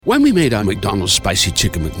When we made our McDonald's Spicy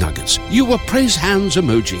Chicken McNuggets, you were praise hands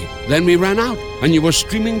emoji. Then we ran out, and you were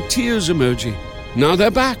streaming tears emoji. Now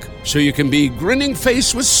they're back, so you can be grinning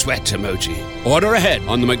face with sweat emoji. Order ahead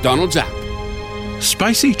on the McDonald's app.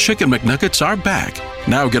 Spicy Chicken McNuggets are back.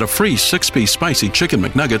 Now get a free 6-piece Spicy Chicken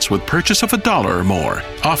McNuggets with purchase of $1 or more.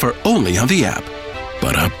 Offer only on the app.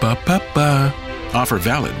 Ba-da-ba-ba-ba. Offer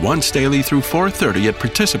valid once daily through 4/30 at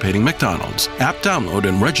participating McDonald's. App download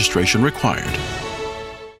and registration required.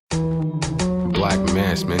 Black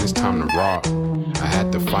mass, man, it's time to rob. I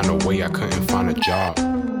had to find a way, I couldn't find a job.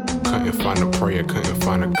 Couldn't find a prayer, couldn't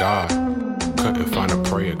find a God. Couldn't find a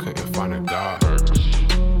prayer, couldn't find a God.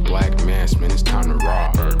 Black mass, man, it's time to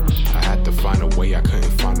rob. I had to find a way, I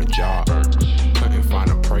couldn't find a job. Couldn't find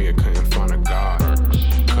a prayer, couldn't find a God.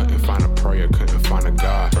 Couldn't find a prayer, couldn't find a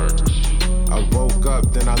God. I woke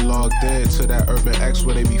up, then I logged in to that Urban X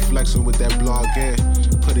where they be flexing with that blog in.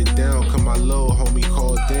 Put it down, cause my little homie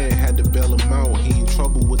called in. Had to bail him out, he in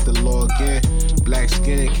trouble with the law again. Black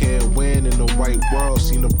skin can't win in the white world.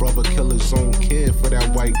 Seen a brother kill his own kid for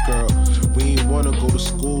that white girl. We ain't wanna go to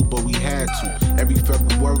school, but we had to. Every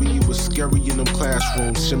February it was scary in them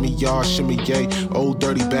classrooms. Shimmy y'all, shimmy yay. Old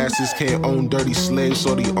dirty bastards can't own dirty slaves,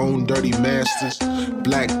 so they own dirty masters.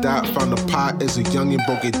 Black Dot found a pot as a youngin',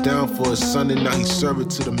 broke it down for his son, and now he serve it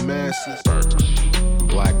to the masses.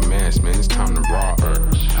 Black mass, man, it's time to rob.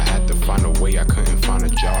 I had to find a way, I couldn't find a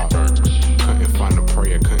job. Couldn't find a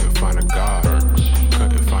prayer, couldn't find a God.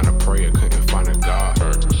 Couldn't find a prayer, couldn't find a God.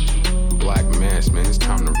 Black mass, man, it's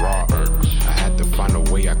time to rob. I had to find a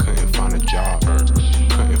way, I couldn't find a job.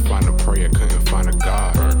 Couldn't find a prayer, couldn't find a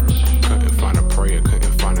God. Couldn't find a prayer,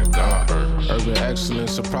 couldn't find a God. Urban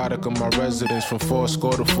excellence, a product of my residence. From 4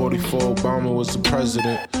 to 44, Obama was the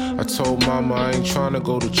president. I told mama I ain't trying to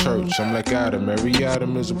go to church. I'm like Adam, every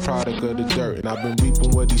Adam is a product of the dirt. And I've been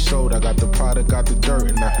reaping what he sowed. I got the product out the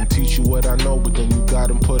dirt. And I can teach you what I know, but then you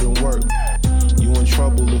gotta put in work. You in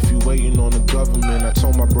trouble if you waiting on the government. I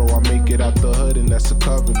told my bro I make it out the hood, and that's a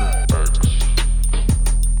covenant.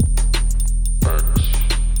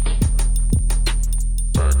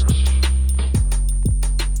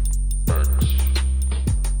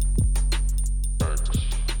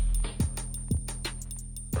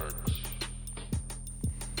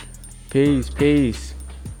 Peace.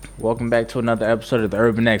 Welcome back to another episode of the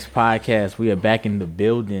Urban X Podcast. We are back in the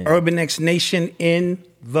building. Urban X Nation in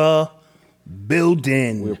the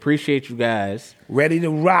building. We appreciate you guys. Ready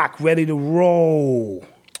to rock, ready to roll.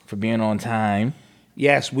 For being on time.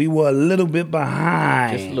 Yes, we were a little bit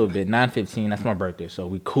behind. Just a little bit. 9:15, that's my birthday, so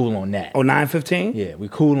we cool on that. Oh, 9:15? Yeah, we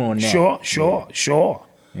cool on that. Sure. You know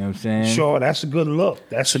what I'm saying? Sure, that's a good look.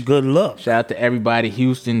 Shout out to everybody.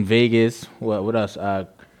 Houston, Vegas. What else?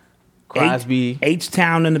 Crosby.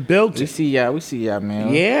 H-Town in the building. We see y'all,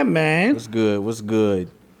 man. Yeah, man. What's good?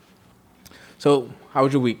 So, how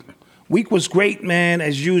was your week? Week was great, man.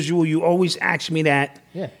 As usual, you always ask me that.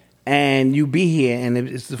 Yeah. And you be here, and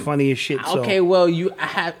it's the funniest shit. Okay, so. well,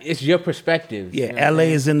 it's your perspective. Yeah, you know LA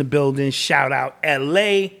is in the building. Shout out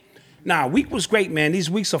LA. Nah, week was great, man. These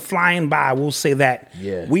weeks are flying by. We'll say that.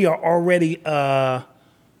 Yeah. We are already, in the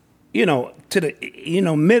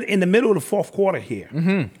middle of the fourth quarter here.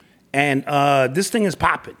 Mm-hmm. And this thing is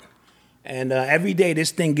popping. And every day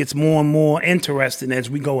this thing gets more and more interesting as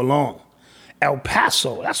we go along. El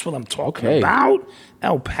Paso, that's what I'm talking about.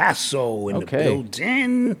 El Paso in the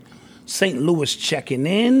building. St. Louis checking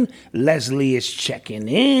in. Leslie is checking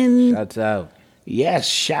in. Shouts out. Yes,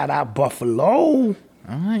 shout out Buffalo. All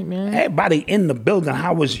right, man. Everybody in the building.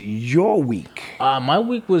 How was your week? My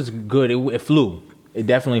week was good. It flew. It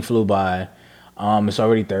definitely flew by. It's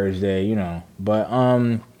already Thursday, But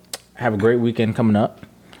have a great weekend coming up.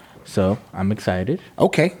 So I'm excited.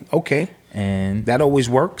 Okay. And that always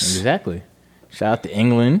works. Exactly. Shout out to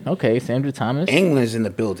England. Okay, Sandra Thomas. England's in the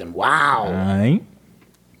building. Wow.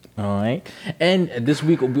 All right. And this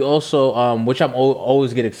week will be also, which I'm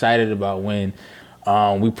always get excited about when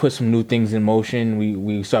we put some new things in motion.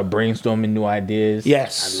 We start brainstorming new ideas.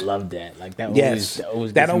 Yes. I love that. Like that. Yes.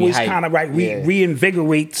 Always that always kind of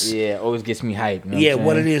reinvigorates. Yeah. Always gets me hyped. You know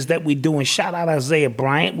what it is that we doing. Shout out Isaiah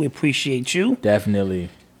Bryant. We appreciate you. Definitely.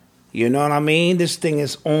 You know what I mean? This thing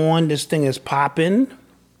is on. This thing is popping.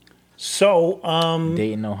 So,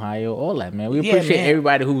 Dayton, Ohio, all that, man. We appreciate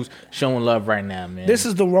everybody who's showing love right now, man. This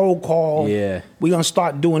is the roll call. Yeah. We're going to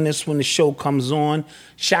start doing this when the show comes on.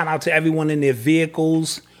 Shout out to everyone in their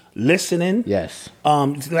vehicles listening. Yes. I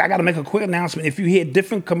got to make a quick announcement. If you hear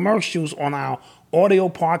different commercials on our audio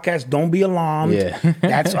podcast, don't be alarmed. Yeah.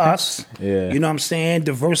 That's us. Yeah. You know what I'm saying?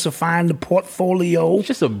 Diversifying the portfolio.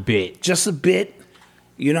 Just a bit. Just a bit.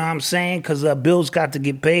 You know what I'm saying? Because bills got to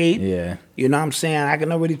get paid. Yeah. You know what I'm saying? I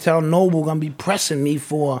can already tell Noble going to be pressing me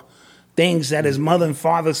for things that his mother and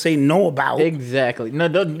father say no about. Exactly. No,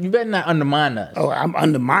 you better not undermine us. Oh, I'm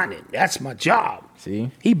undermining. That's my job.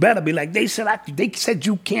 See? He better be like, they said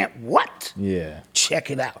you can't what? Yeah.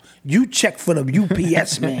 Check it out. You check for the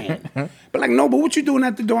UPS man. But like, no, but what you doing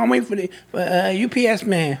at the door? I'm waiting for the UPS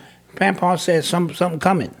man. Grandpa said something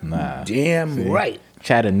coming. Nah. Damn right.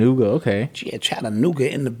 Chattanooga, okay. Yeah,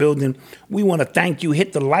 Chattanooga in the building. We want to thank you.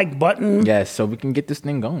 Hit the like button. Yes, so we can get this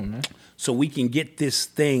thing going, man. So we can get this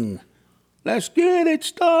thing. Let's get it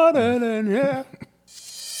started, and yeah.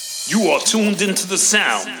 You are tuned into the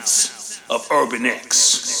sounds of Urban X.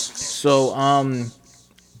 So,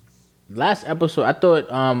 last episode, I thought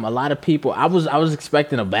a lot of people. I was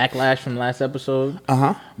expecting a backlash from last episode.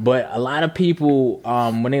 But a lot of people,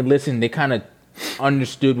 when they listened, they kind of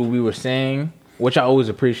understood what we were saying, which I always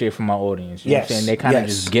appreciate from my audience. You know what I'm saying? They kind of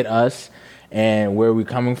just get us and where we're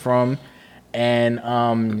coming from.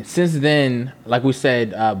 And since then, like we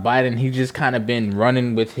said, Biden, he just kind of been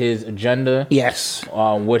running with his agenda. Yes.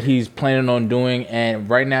 What he's planning on doing. And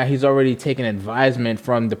right now, he's already taken advisement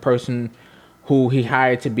from the person who he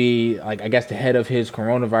hired to be, like, I guess, the head of his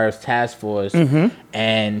coronavirus task force.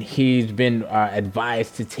 And he's been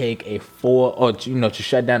advised to take to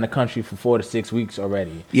shut down the country for 4 to 6 weeks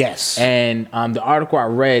already. Yes. And the article I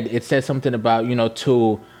read, it said something about,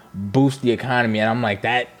 to boost the economy. And I'm like,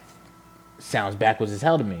 that sounds backwards as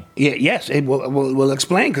hell to me. Yeah, yes, it will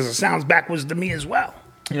explain because it sounds backwards to me as well.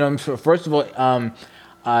 So first of all,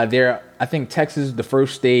 I think Texas is the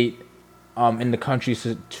first state in the country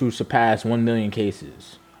to surpass 1 million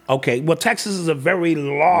cases. Okay, well, Texas is a very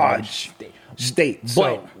large state.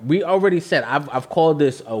 But we already said, I've called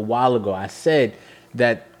this a while ago. I said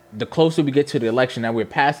that the closer we get to the election, now we're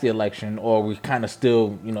past the election, or we're kind of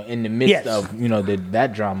still, in the midst of,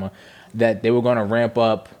 that drama, that they were going to ramp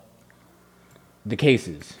up the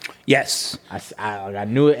cases. Yes. I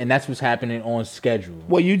knew it, and that's what's happening on schedule.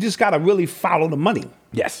 Well, you just got to really follow the money.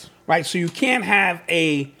 Yes. Right? So you can't have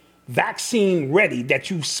a vaccine ready that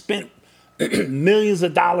you spent millions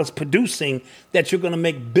of dollars producing that you're going to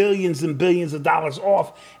make billions and billions of dollars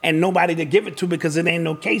off and nobody to give it to because it ain't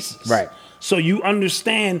no cases. Right. So you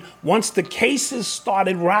understand, once the cases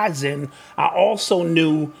started rising, I also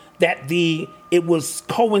knew that it was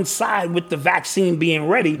coincide with the vaccine being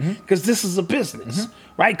ready because this is a business,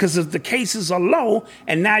 right? Because if the cases are low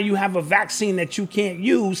and now you have a vaccine that you can't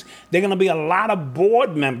use, there are going to be a lot of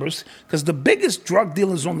board members because the biggest drug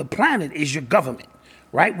dealers on the planet is your government,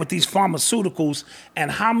 right? With these pharmaceuticals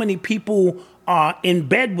and how many people are in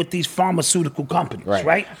bed with these pharmaceutical companies,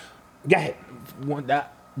 right? Go ahead.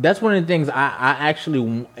 That's one of the things I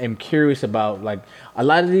actually am curious about. Like, a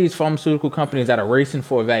lot of these pharmaceutical companies that are racing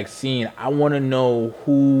for a vaccine, I want to know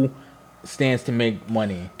who stands to make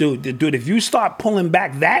money. Dude, if you start pulling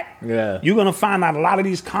back you're going to find out a lot of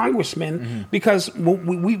these congressmen, because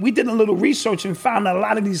we did a little research and found that a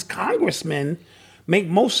lot of these congressmen make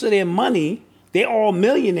most of their money. They're all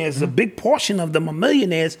millionaires. A big portion of them are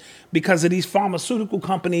millionaires because of these pharmaceutical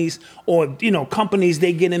companies or, companies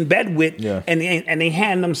they get in bed with and they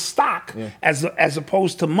hand them stock as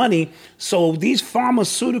opposed to money. So these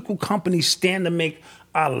pharmaceutical companies stand to make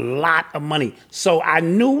a lot of money. So I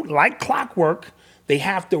knew, like clockwork, they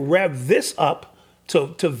have to rev this up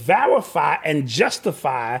to verify and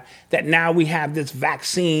justify that now we have this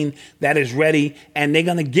vaccine that is ready and they're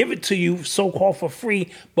going to give it to you so-called for free,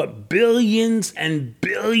 but billions and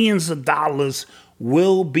billions of dollars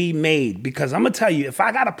will be made. Because I'm going to tell you, if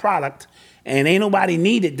I got a product and ain't nobody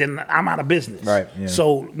need it, then I'm out of business. Right. Yeah.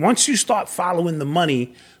 So once you start following the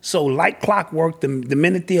money, so like clockwork, the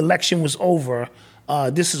minute the election was over,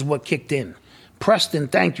 this is what kicked in. Preston,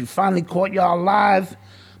 thank you. Finally caught y'all live.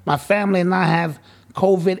 My family and I have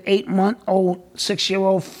COVID, 8-month-old,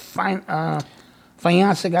 6-year-old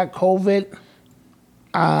fiance got COVID.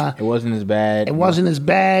 It wasn't as bad. It wasn't as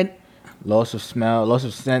bad. Loss of smell, loss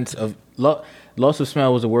of sense of loss of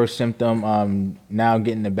smell was the worst symptom. Now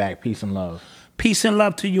getting it back. Peace and love. Peace and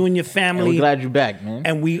love to you and your family. And we're glad you're back, man.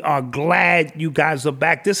 And we are glad you guys are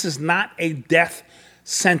back. This is not a death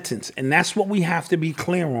sentence, and that's what we have to be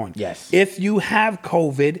clear on. Yes. If you have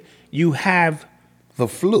COVID, you have the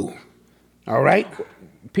flu. All right?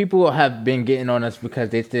 People have been getting on us because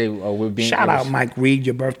they say we're being... Shout out Mike Reed,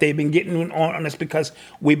 your birthday. Been getting on us because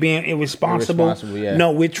we're being irresponsible. Yeah.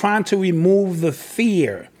 No, we're trying to remove the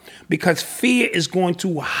fear because fear is going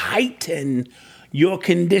to heighten your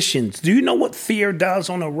conditions. Do you know what fear does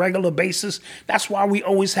on a regular basis? That's why we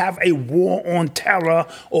always have a war on terror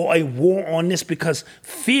or a war on this, because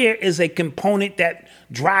fear is a component that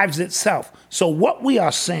drives itself. So what we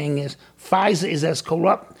are saying is Pfizer is as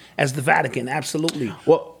corrupt as the Vatican. Absolutely.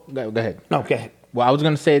 Well, go ahead. No, go ahead. Well, I was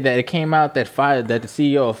going to say that it came out that the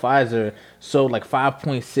CEO of Pfizer sold like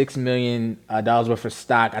 $5.6 million worth of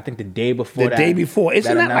stock, I think the day before The day before.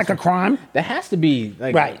 Isn't that like a crime? That has to be.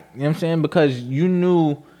 Like, right. You know what I'm saying? Because you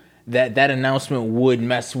knew that announcement would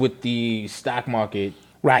mess with the stock market.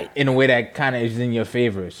 Right. In a way that kind of is in your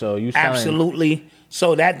favor. So you selling. Absolutely.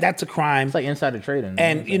 So that's a crime. It's like insider trading.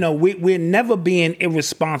 And, we're never being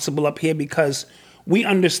irresponsible up here because we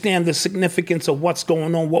understand the significance of what's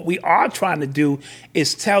going on. What we are trying to do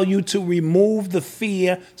is tell you to remove the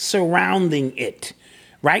fear surrounding it.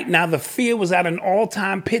 Right now, the fear was at an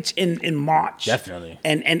all-time pitch in March. Definitely.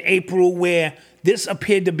 And April, where this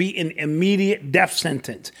appeared to be an immediate death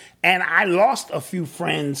sentence. And I lost a few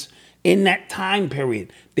friends in that time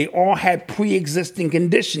period. They all had pre-existing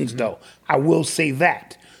conditions, though. I will say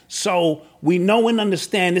that. So we know and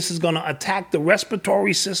understand this is going to attack the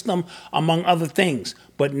respiratory system, among other things.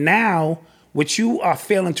 But now, what you are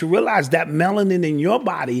failing to realize, that melanin in your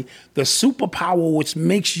body, the superpower which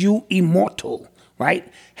makes you immortal,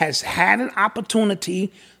 right, has had an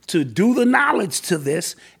opportunity to do the knowledge to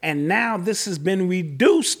this. And now this has been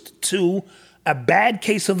reduced to a bad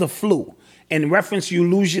case of the flu. In reference, you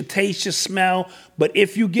lose your taste, your smell. But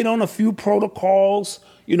if you get on a few protocols,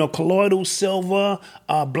 colloidal silver,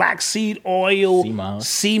 black seed oil,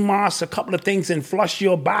 sea moss, a couple of things, and flush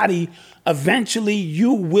your body, eventually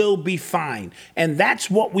you will be fine. And that's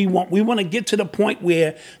what we want. We want to get to the point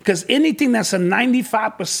where, because anything that's a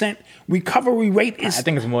 95% recovery rate is... I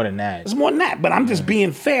think it's more than that. It's more than that, but I'm just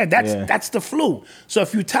being fair. That's the flu. So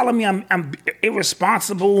if you're telling me I'm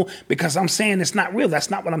irresponsible because I'm saying it's not real, that's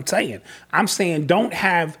not what I'm saying. I'm saying don't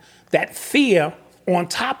have that fear on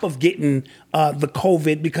top of getting the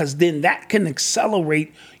COVID, because then that can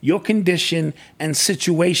accelerate your condition and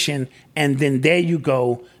situation, and then there you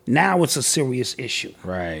go. Now it's a serious issue.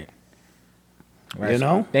 Right.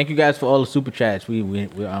 So thank you guys for all the super chats. We're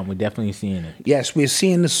definitely seeing it. Yes, we're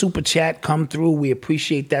seeing the super chat come through. We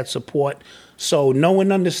appreciate that support. So know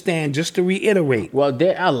and understand, just to reiterate. Well,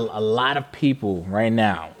 there are a lot of people right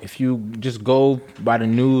now. If you just go by the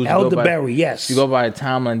news, Elderberry, yes. You go by the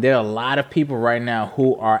timeline, there are a lot of people right now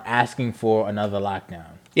who are asking for another lockdown.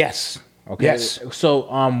 Yes. Okay. Yes. So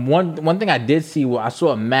one thing I did see, I saw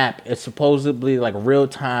a map. It's supposedly like real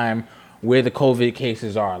time where the COVID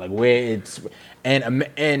cases are, like where it's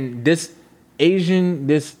and this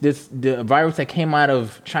the virus that came out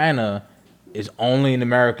of China is only in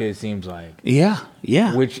America, it seems like. Yeah.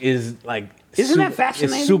 Which is like, isn't that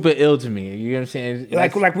fascinating? It's super ill to me. You know what I'm saying?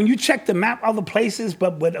 Like when you check the map, other places,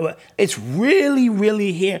 but it's really,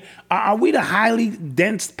 really here. Are we the highly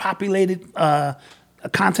dense populated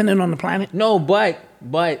continent on the planet? No, but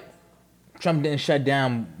Trump didn't shut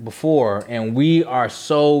down before, and we are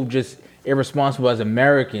so just irresponsible as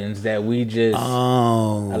Americans that we just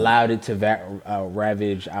allowed it to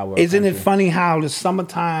ravage our Isn't country. it funny how the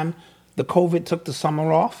summertime, the COVID took the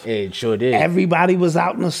summer off? It sure did. Everybody was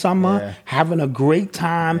out in the summer, having a great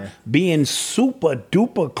time, being super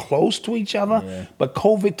duper close to each other, but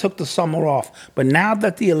COVID took the summer off. But now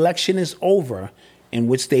that the election is over, in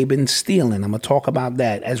which they've been stealing, I'm going to talk about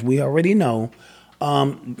that, as we already know,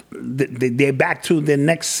 they're back to the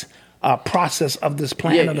next process of this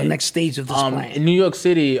plan, or the next stage of this plan. In New York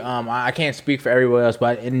City, I can't speak for everywhere else,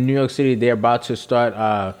 but in New York City, they're about to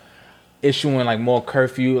start issuing like more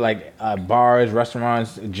curfew, like bars,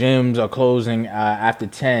 restaurants, gyms are closing after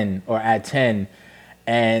 10 or at 10,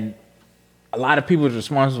 and a lot of people's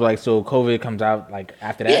responses were like, so COVID comes out like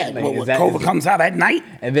after that? Yeah, COVID comes out at night.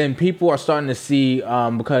 And then people are starting to see,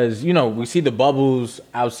 because, we see the bubbles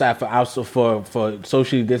outside for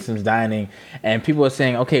socially distanced dining, and people are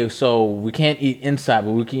saying, okay, so we can't eat inside,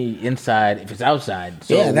 but we can eat inside if it's outside.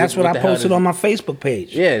 So that's what I posted on my Facebook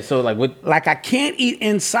page. Yeah, so like I can't eat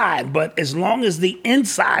inside, but as long as the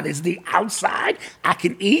inside is the outside, I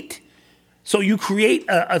can eat. So you create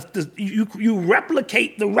you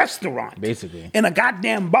replicate the restaurant basically in a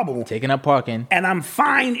goddamn bubble, taking up parking, and I'm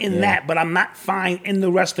fine in that, but I'm not fine in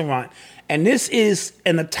the restaurant. And this is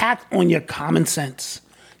an attack on your common sense.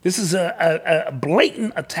 This is a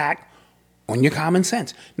blatant attack on your common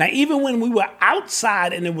sense. Now, even when we were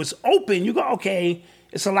outside and it was open, you go, okay,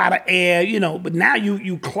 it's a lot of air, but now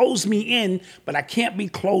you close me in, but I can't be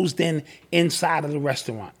closed in inside of the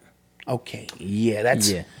restaurant. Okay,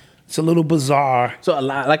 it's a little bizarre. So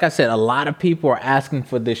like I said, a lot of people are asking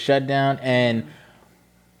for this shutdown, and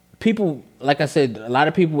people, like I said, a lot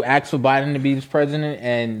of people asked for Biden to be this president,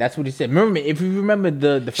 and that's what he said. Remember, if you remember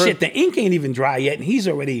the first... Shit, the ink ain't even dry yet, and he's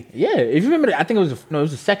already... Yeah, if you remember, I think it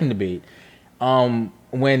was the second debate, when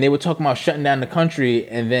they were talking about shutting down the country,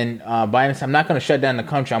 and then Biden said, I'm not going to shut down the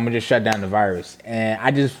country, I'm going to just shut down the virus. And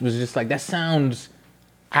I was just like, that sounds...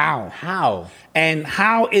 How? And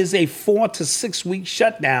how is a 4 to 6 week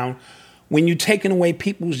shutdown when you're taking away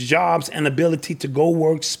people's jobs and ability to go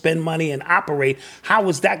work, spend money, and operate? How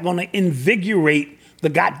is that going to invigorate the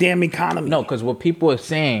goddamn economy? No, because what people are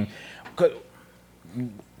saying,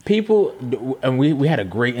 people, and we had a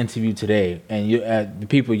great interview today, and the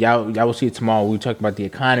people, y'all will see it tomorrow. We talked about the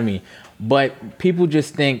economy, but people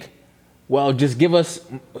just think, well, just give us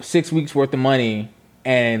 6 weeks worth of money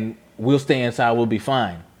and we'll stay inside, we'll be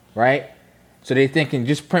fine, right? So they're thinking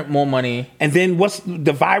just print more money. And then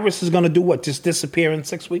the virus is going to do what? Just disappear in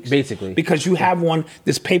 6 weeks? Basically. Because you have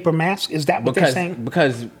this paper mask? Is that what they're saying?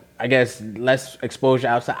 Because, I guess, less exposure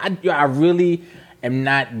outside. I really am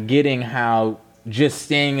not getting how just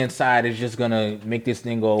staying inside is just going to make this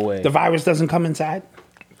thing go away. The virus doesn't come inside?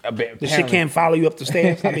 The shit can't follow you up the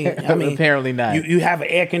stairs? I mean apparently not. You have an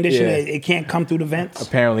air conditioner, it can't come through the vents?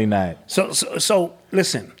 Apparently not. So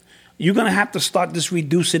listen, you're going to have to start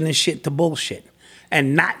reducing this shit to bullshit.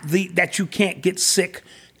 And not that you can't get sick,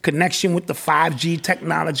 connection with the 5G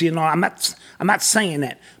technology and all. I'm not saying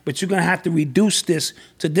that. But you're going to have to reduce this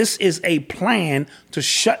is a plan to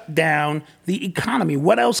shut down the economy.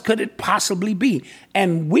 What else could it possibly be?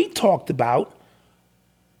 And we talked about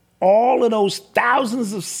all of those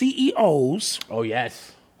thousands of CEOs. Oh,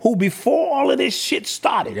 yes. Who before all of this shit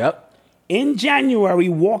started. Yep. In January,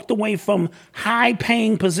 walked away from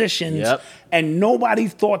high-paying positions, and nobody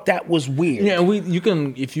thought that was weird. Yeah, you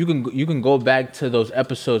can go back to those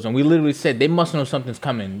episodes, and we literally said they must know something's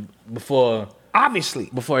coming before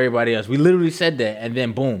everybody else. We literally said that, and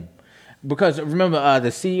then boom. Because remember, the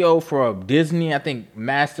CEO for Disney, I think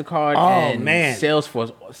MasterCard and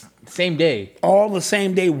Salesforce, same day. All the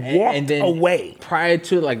same day, walked away. Prior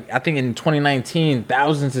to, I think in 2019,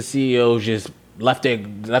 thousands of CEOs just left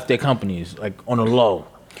their companies on a low.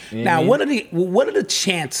 You know what are the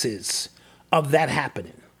chances of that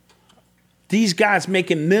happening? These guys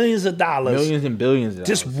making millions of dollars, millions and billions of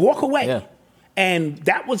just dollars. walk away. Yeah. And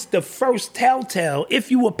that was the first telltale, if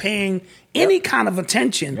you were paying any kind of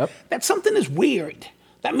attention, that something is weird.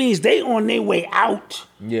 That means they on their way out.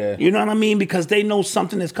 Yeah. You know what I mean? Because they know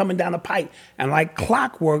something is coming down the pipe. And like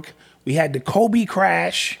clockwork, we had the Kobe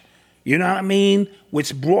crash. You know what I mean?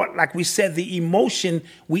 Which brought, like we said, the emotion.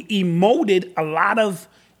 We emoted a lot of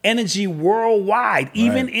energy worldwide,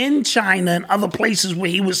 even in China and other places where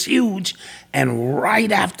he was huge. And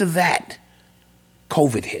right after that,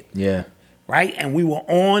 COVID hit. Yeah. Right? And we were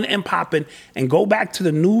on and popping. And go back to the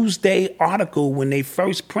Newsday article when they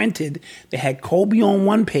first printed, they had Kobe on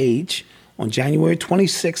one page on January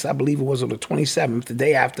 26th, I believe it was, or the 27th, the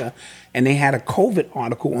day after. And they had a COVID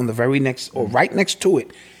article on the very next, or right next to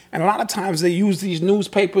it. And a lot of times they use these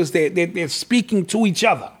newspapers, they're speaking to each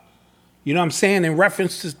other. You know what I'm saying? In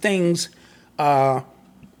reference to things that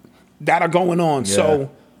are going on. Yeah.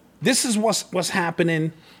 So this is what's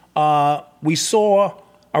happening. We saw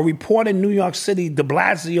a report in New York City, de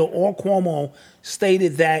Blasio or Cuomo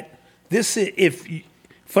stated that this is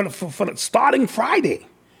for starting Friday,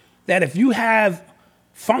 that if you have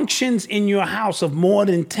functions in your house of more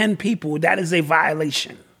than 10 people, that is a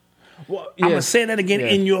violation. Well, I'm going to say that again. Yeah.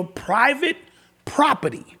 In your private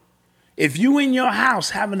property, if you in your house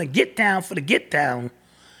having a get down for the get down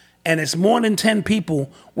and it's more than 10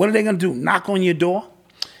 people, what are they going to do? Knock on your door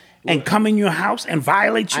and come in your house and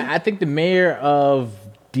violate you? I think the mayor of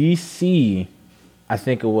D.C., I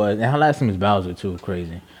think it was, and her last name is Bowser too,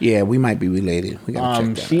 crazy. Yeah, we might be related. We gotta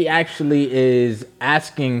check that she actually is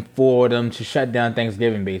asking for them to shut down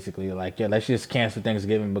Thanksgiving, basically. Let's just cancel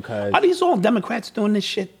Thanksgiving because... Are these all Democrats doing this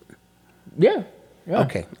shit? Yeah.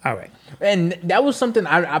 Okay. All right. And that was something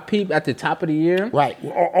I peeped at the top of the year. Right.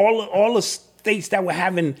 All the states that were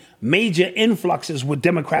having major influxes were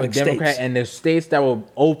Democratic states. And the states that were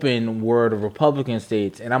open were the Republican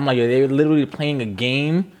states. And I'm like, they were literally playing a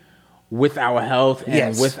game with our health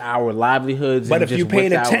and with our livelihoods. But if you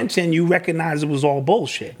paid attention, you recognize it was all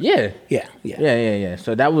bullshit. Yeah. Yeah.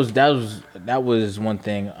 So that was one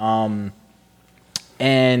thing.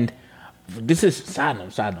 And this is side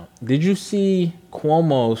note. Did you see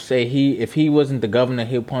Cuomo say if he wasn't the governor,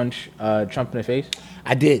 he'll punch Trump in the face?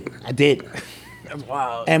 I did. That's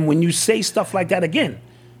wild. And when you say stuff like that again,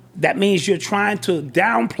 that means you're trying to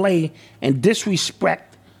downplay and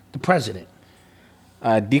disrespect the president.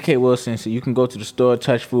 DK Wilson said you can go to the store,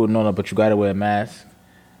 touch food, but you gotta wear a mask.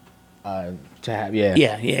 To have, yeah.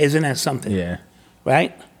 Yeah, isn't that something? Yeah.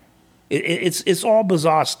 Right? It's all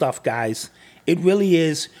bizarre stuff, guys. It really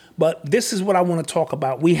is. But this is what I want to talk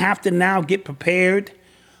about. We have to now get prepared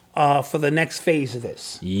for the next phase of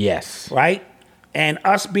this. Yes. Right? And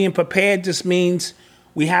us being prepared just means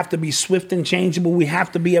we have to be swift and changeable. We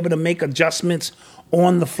have to be able to make adjustments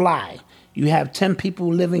on the fly. You have 10 people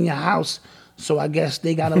who live in your house, so I guess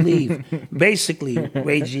they got to leave. Basically,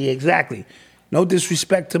 Ray G, exactly. No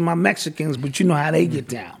disrespect to my Mexicans, but you know how they get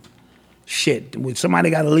down. Shit, somebody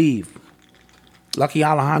got to leave. Lucky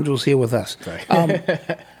Alejandro's here with us.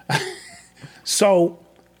 So,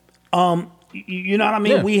 you know what I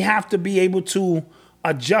mean? Yeah. We have to be able to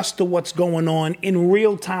adjust to what's going on in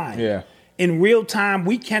real time. Yeah. In real time,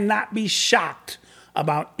 we cannot be shocked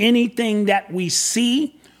about anything that we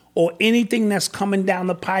see or anything that's coming down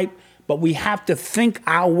the pipe, but we have to think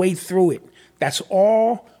our way through it. That's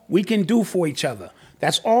all we can do for each other.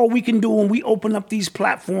 That's all we can do when we open up these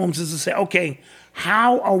platforms is to say, okay,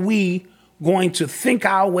 how are we going to think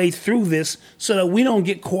our way through this so that we don't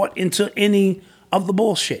get caught into any of the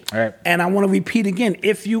bullshit? Right. And I want to repeat again,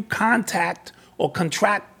 if you contact or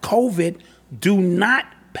contract COVID, do not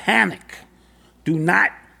panic. Do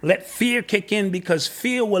not let fear kick in because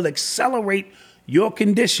fear will accelerate your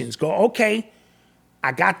conditions. Go, okay,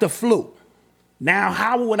 I got the flu. Now,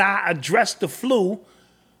 how would I address the flu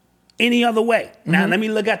any other way? Now, let me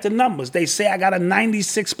look at the numbers. They say I got a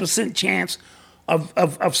 96% chance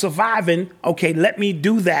of surviving. Okay, let me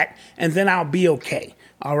do that, and then I'll be okay.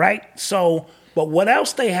 All right? So, but what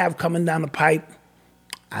else they have coming down the pipe,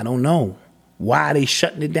 I don't know. Why are they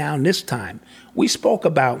shutting it down this time? We spoke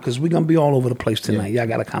about, because we're going to be all over the place tonight. Y'all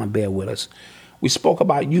got to kind of bear with us. We spoke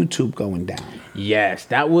about YouTube going down. Yes,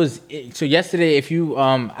 that was it. So yesterday, if you,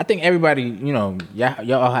 I think everybody, you know,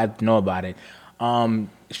 y'all had to know about it.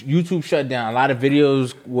 YouTube shut down. A lot of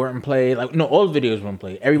videos weren't played. Like, no, all the videos weren't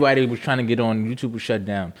played. Everybody was trying to get on. YouTube was shut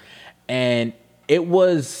down. And it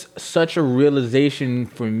was such a realization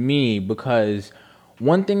for me because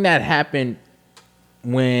one thing that happened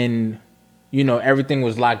when, you know, everything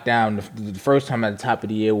was locked down the first time at the top of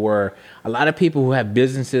the year were a lot of people who have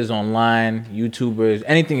businesses online, YouTubers,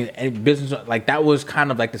 anything, any business, like that was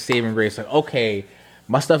kind of like the saving grace. Like, okay,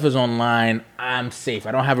 my stuff is online, I'm safe.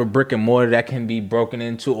 I don't have a brick and mortar that can be broken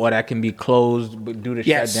into or that can be closed due to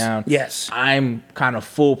shutdown. Yes. I'm kind of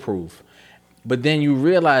foolproof. But then you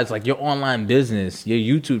realize like your online business, your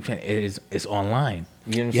YouTube channel is online.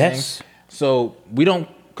 You know what I'm saying? So we don't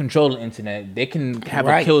control the internet. They can have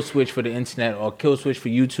a kill switch for the internet or kill switch for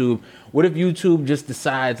YouTube. What if YouTube just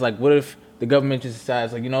decides, like, what if the government just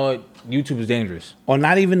decides, like, you know what, YouTube is dangerous? Or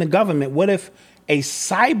not even the government. What if a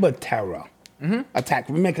cyber terror attack?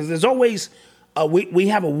 Remember, because there's always, we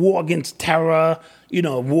have a war against terror, you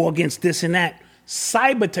know, a war against this and that.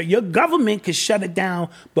 Cyber terror, your government could shut it down,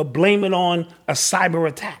 but blame it on a cyber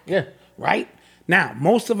attack. Yeah. Right? Now,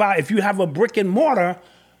 if you have a brick and mortar,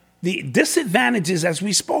 the disadvantages, as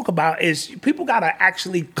we spoke about, is people got to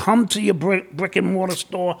actually come to your brick and mortar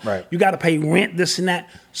store. Right. You got to pay rent, this and that.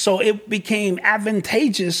 So it became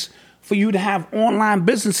advantageous for you to have online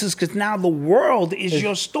businesses because now the world is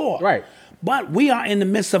your store. Right. But we are in the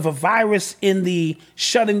midst of a virus in the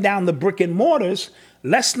shutting down the brick and mortars.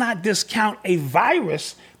 Let's not discount a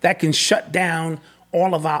virus that can shut down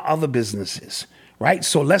all of our other businesses, right?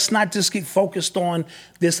 So let's not just get focused on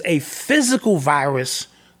a physical virus,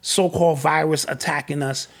 so-called virus attacking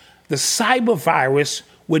us. The cyber virus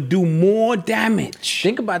would do more damage.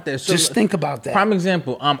 Think about that. So just think about that. Prime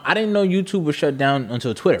example. I didn't know YouTube was shut down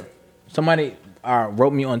until Twitter. Somebody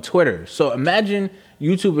wrote me on Twitter. So imagine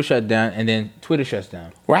YouTube was shut down and then Twitter shuts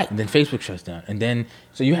down. Right. And then Facebook shuts down. And then,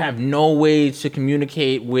 so you have no way to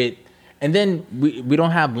communicate with, and then we don't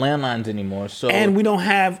have landlines anymore. So and we don't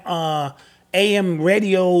have AM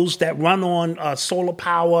radios that run on solar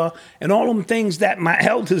power and all them things that my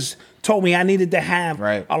elders told me I needed to have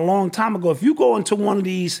a long time ago. If you go into one of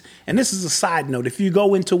these, and this is a side note, if you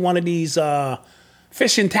go into one of these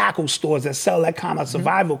fish and tackle stores that sell that kind of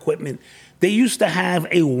survival equipment, they used to have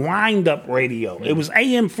a wind-up radio. It was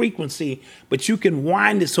AM frequency, but you can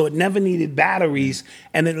wind it so it never needed batteries,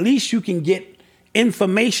 and at least you can get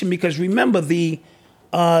information because remember the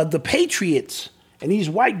Patriots and these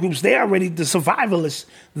white groups, the survivalists,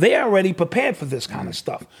 they're already prepared for this kind of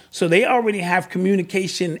stuff. So they already have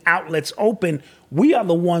communication outlets open. We are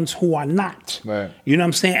the ones who are not. Right. You know what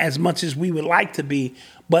I'm saying? As much as we would like to be.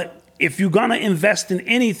 But if you're going to invest in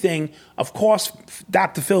anything, of course,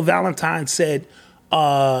 Dr. Phil Valentine said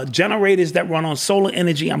generators that run on solar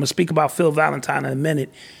energy. I'm going to speak about Phil Valentine in a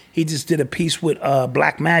minute. He just did a piece with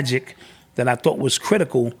Black Magic that I thought was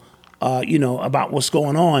critical, about what's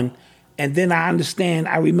going on. And then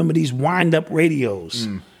I remember these wind-up radios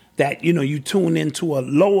that, you tune into a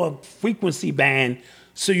lower frequency band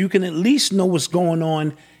so you can at least know what's going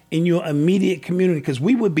on in your immediate community, because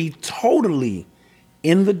we would be totally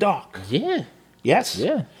in the dark. Yeah. Yes?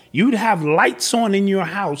 Yeah. You'd have lights on in your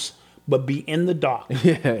house, but be in the dark.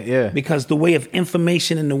 Yeah. Because the way of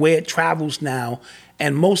information and the way it travels now,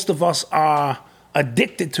 and most of us are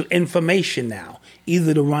addicted to information now,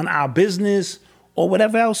 either to run our business or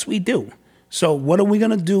whatever else we do. So what are we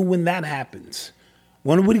going to do when that happens?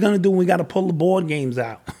 What are we going to do when we got to pull the board games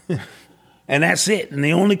out? And that's it. And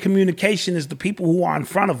the only communication is the people who are in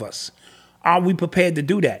front of us. Are we prepared to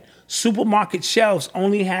do that? Supermarket shelves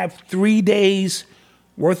only have 3 days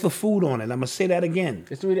worth of food on it. I'm going to say that again.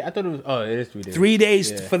 It's 3 days. I thought it was, it is 3 days. 3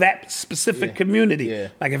 days for that specific community. Yeah.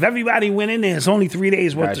 Like if everybody went in there, it's only 3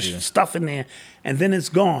 days worth Gotcha. of stuff in there, and then it's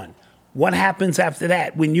gone. What happens after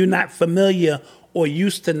that when you're not familiar or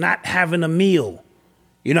used to not having a meal?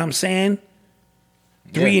 You know what I'm saying?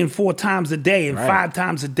 3 and 4 times a day and 5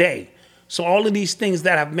 times a day. So all of these things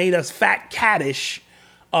that have made us fat cattish,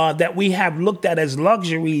 that we have looked at as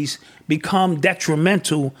luxuries, become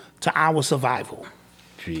detrimental to our survival.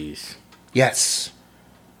 Jeez. Yes.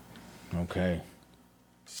 Okay.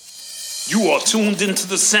 You are tuned into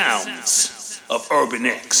the sounds of Urban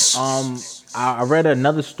X. I read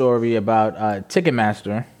another story about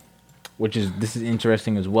Ticketmaster, this is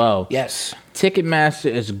interesting as well. Yes. Ticketmaster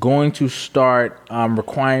is going to start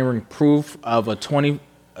requiring proof of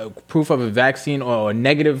a vaccine or a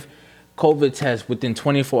negative COVID test within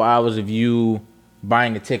 24 hours of you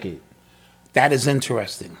buying a ticket. That is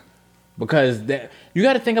interesting. Because you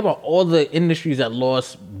got to think about all the industries that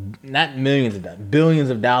lost not millions of dollars, billions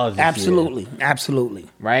of dollars this year. Absolutely.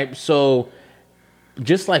 Right? So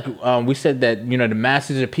just like we said that, the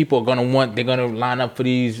masses of people they're going to line up for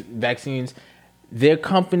these vaccines. Their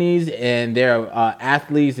companies and their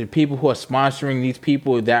athletes and people who are sponsoring these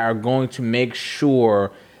people that are going to make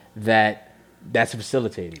sure that that's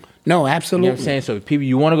facilitated. No, absolutely. You know what I'm saying? So people,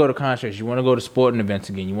 you want to go to concerts, you want to go to sporting events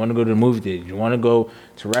again, you want to go to the movie theaters, you want to go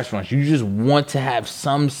to restaurants, you just want to have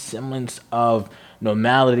some semblance of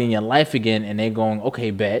normality in your life again, and they're going,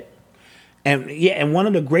 okay, bet. And one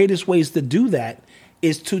of the greatest ways to do that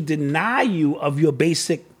is to deny you of your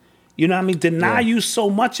basic, deny you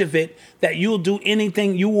so much of it that you'll do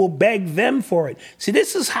anything, you will beg them for it. See,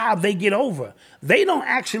 this is how they get over. They don't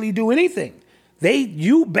actually do anything.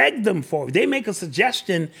 You beg them for it. They make a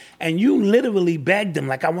suggestion and you literally beg them.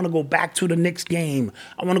 Like, I want to go back to the Knicks game.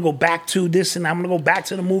 I want to go back to this and I want to go back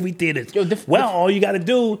to the movie theaters. All you got to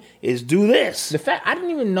do is do this. The fact, I didn't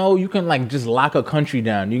even know you can just lock a country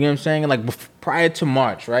down. You get what I'm saying? Prior to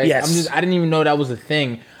March, right? Yes. I didn't even know that was a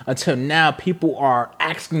thing until now. People are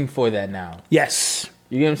asking for that now. Yes.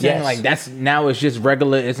 You get what I'm saying? Yes. It's just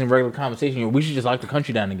regular, it's in regular conversation. We should just lock the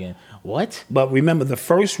country down again. What? But remember, the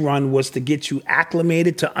first run was to get you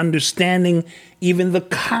acclimated to understanding even the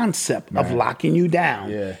concept of locking you down.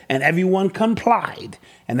 Yeah. And everyone complied.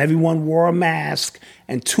 And everyone wore a mask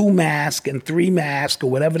and 2 masks and 3 masks or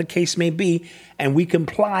whatever the case may be. And we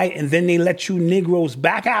complied. And then they let you Negroes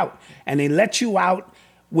back out. And they let you out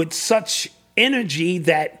with such energy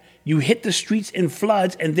that you hit the streets in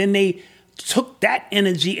floods. And then they took that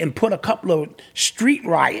energy and put a couple of street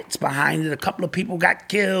riots behind it. A couple of people got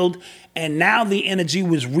killed. And now the energy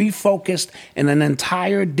was refocused in an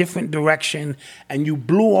entire different direction. And you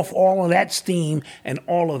blew off all of that steam and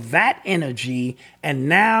all of that energy. And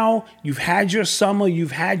now you've had your summer,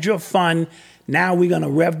 you've had your fun. Now we're going to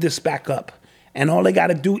rev this back up. And all they got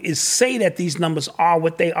to do is say that these numbers are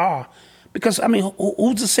what they are. Because,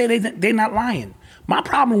 who's to say they're not lying? My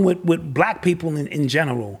problem with black people in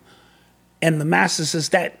general and the masses is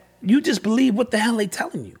that you just believe what the hell they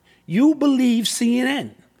telling you. You believe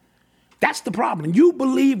CNN. That's the problem. You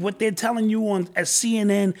believe what they're telling you on as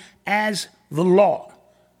CNN as the law.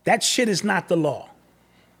 That shit is not the law.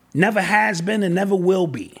 Never has been and never will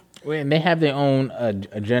be. And they have their own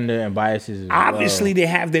agenda and biases as Obviously, well. they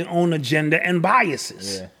have their own agenda and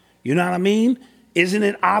biases. Yeah. You know what I mean? Isn't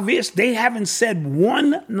it obvious? They haven't said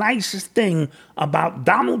one nice thing about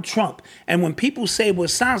Donald Trump. And when people say, well, it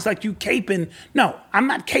sounds like you caping. No, I'm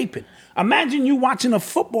not caping. Imagine you watching a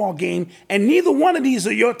football game and neither one of these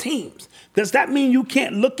are your teams. Does that mean you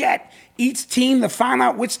can't look at each team to find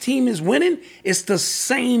out which team is winning? It's the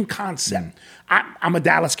same concept. I'm a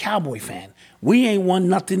Dallas Cowboy fan. We ain't won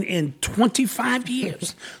nothing in 25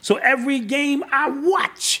 years. So every game I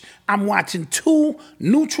watch, I'm watching 2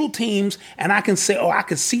 neutral teams, and I can say, I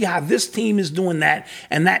can see how this team is doing that,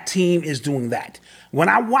 and that team is doing that. When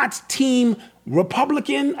I watch Team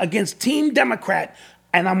Republican against Team Democrat,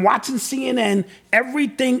 and I'm watching CNN.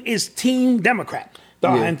 Everything is Team Democrat.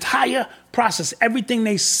 The entire process, everything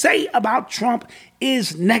they say about Trump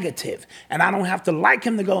is negative. And I don't have to like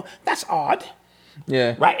him to go, that's odd.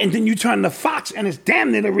 Yeah. Right? And then you turn to Fox and it's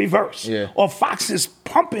damn near the reverse. Yeah. Or Fox is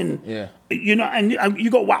pumping, you know, and you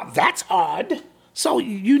go, wow, that's odd. So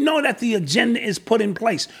you know that the agenda is put in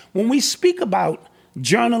place. When we speak about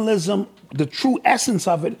journalism, the true essence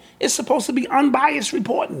of it is supposed to be unbiased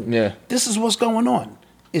reporting. Yeah. This is what's going on.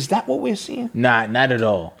 Is that what we're seeing? Not at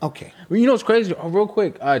all. Okay. Well, you know what's crazy? Real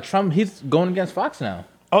quick, Trump, he's going against Fox now.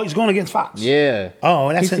 Oh, he's going against Fox? Yeah. Oh,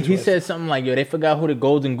 that's interesting. He said something like, yo, they forgot who the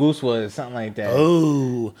Golden Goose was, something like that.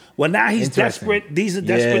 Oh. Well, now he's desperate. These are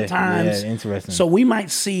desperate times. Yeah, interesting. So we might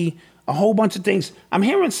see a whole bunch of things. I'm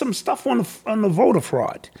hearing some stuff on the voter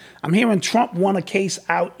fraud. I'm hearing Trump won a case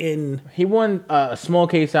out in... He won a small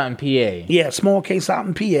case out in PA. Yeah, small case out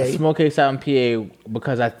in PA. A small case out in PA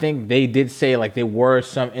because I think they did say like there were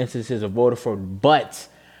some instances of voter fraud, but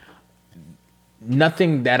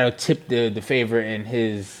nothing that'll tip the favor in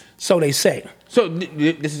his... So they say. So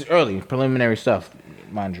this is early, preliminary stuff,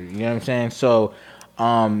 mind you. You know what I'm saying? So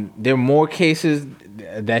there are more cases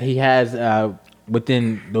that he has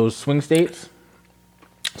within those swing states.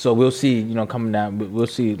 So we'll see, you know, coming down. We'll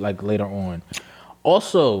see like later on.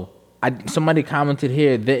 Also, somebody commented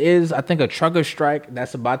here. There is, I think, a trucker strike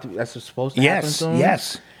that's supposed to happen soon.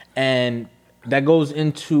 Yes. And that goes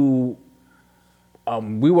into.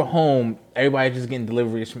 We were home. Everybody just getting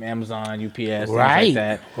deliveries from Amazon, UPS, things like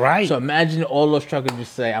that. Right. So imagine all those truckers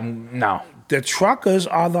just say, no. The truckers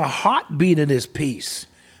are the heartbeat of this piece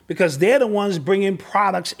because they're the ones bringing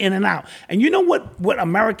products in and out. And you know what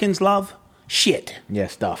Americans love? Shit. Yeah,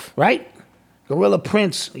 stuff. Right? Gorilla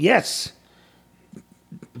Prince, yes.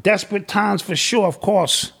 Desperate times for sure, of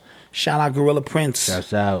course. Shout out Gorilla Prince.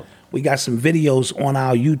 Shouts out. We got some videos on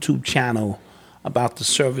our YouTube channel about the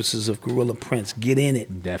services of Gorilla Prince. Get in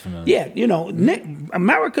it. Definitely. Yeah, you know,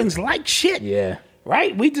 Americans like shit. Yeah.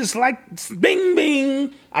 Right? We just like, bing,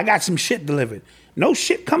 bing, I got some shit delivered. No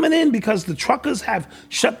shit coming in because the truckers have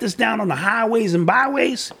shut this down on the highways and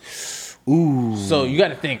byways. Ooh. So you got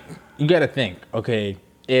to think, okay,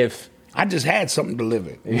 if... I just had something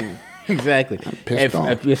delivered. Exactly.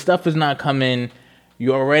 If your stuff is not coming,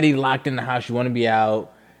 you're already locked in the house, you want to be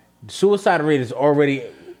out, the suicide rate is already...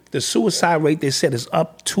 The suicide rate, they said, is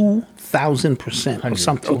up 2,000% or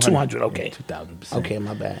something. 200, okay. 2,000%. Okay,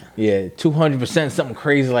 my bad. Yeah, 200%, something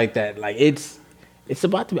crazy like that. Like, it's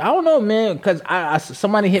about to be, I don't know, man, because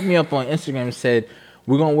somebody hit me up on Instagram and said,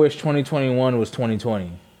 we're going to wish 2021 was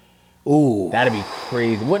 2020. Ooh. That'd be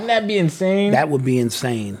crazy. Wouldn't that be insane? That would be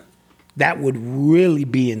insane. That would really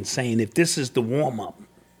be insane if this is the warm-up.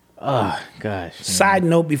 Oh, gosh. Side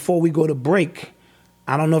note, before we go to break,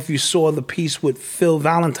 I don't know if you saw the piece with Phil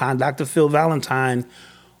Valentine, Dr. Phil Valentine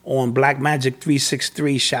on Black Magic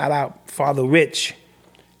 363. Shout out Father Rich.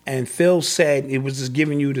 And Phil said, it was just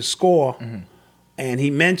giving you the score. Mm-hmm. And he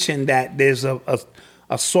mentioned that there's a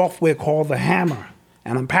software called the Hammer.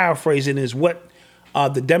 And I'm paraphrasing, is what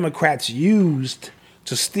the Democrats used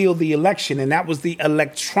to steal the election. And that was the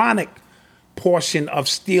electronic portion of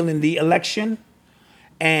stealing the election.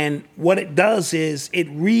 And what it does is it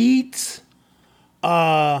reads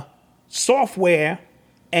software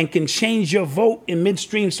and can change your vote in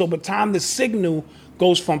midstream. So by the time the signal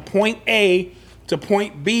goes from point A to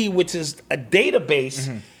point B, which is a database,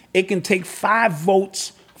 mm-hmm. it can take 5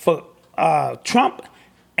 votes for Trump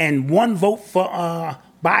and 1 vote for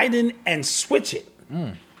Biden and switch it.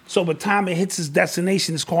 Mm. So by the time it hits its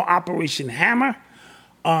destination, it's called Operation Hammer.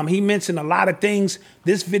 He mentioned a lot of things.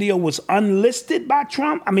 This video was unlisted by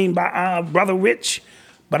by Brother Rich.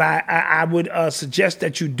 But I would suggest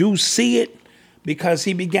that you do see it because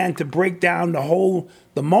he began to break down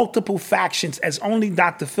the multiple factions as only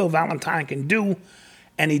Dr. Phil Valentine can do.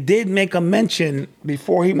 And he did make a mention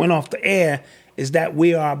before he went off the air is that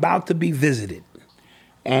we are about to be visited.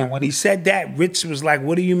 And when he said that, Rich was like,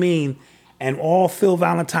 what do you mean? And all Phil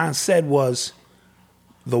Valentine said was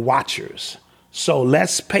the Watchers. So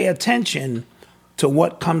let's pay attention to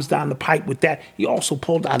what comes down the pipe with that. He also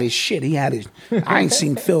pulled out his shit. I ain't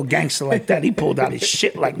seen Phil gangster like that. He pulled out his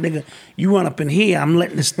shit like, nigga, you run up in here, I'm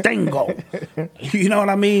letting this thing go. You know what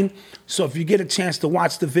I mean? So if you get a chance to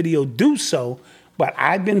watch the video, do so. But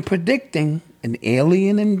I've been predicting an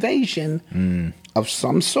alien invasion of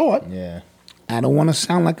some sort. Yeah. I don't want to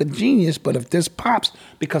sound like a genius, but if this pops,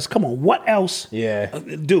 because come on, what else? Yeah.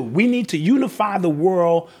 Dude, we need to unify the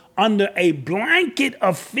world under a blanket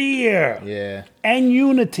of fear and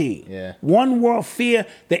unity. Yeah. One world fear.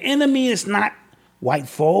 The enemy is not white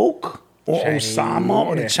folk. or Chinese, Osama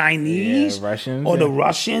or the Chinese Russians, or the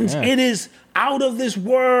Russians. Yeah. It is out of this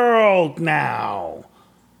world now.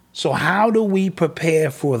 So how do we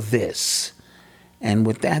prepare for this? And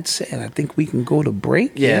with that said, I think we can go to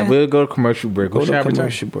break. Yeah, we'll go to commercial break. Go to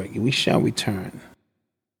commercial break. We shall return.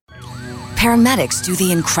 Paramedics do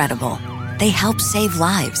the incredible. They help save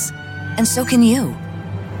lives. And so can you.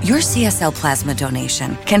 Your CSL plasma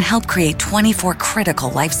donation can help create 24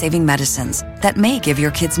 critical life-saving medicines that may give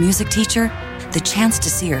your kid's music teacher the chance to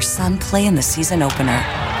see her son play in the season opener.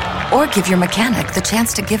 Or give your mechanic the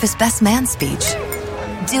chance to give his best man speech.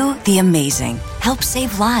 Do the amazing. Help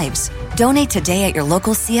save lives. Donate today at your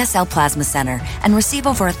local CSL Plasma Center and receive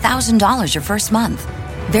over $1,000 your first month.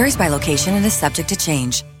 Varies by location and is subject to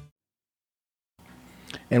change.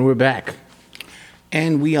 And we're back.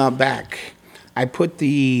 And we are back. I put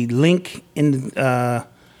the link in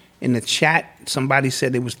the chat. Somebody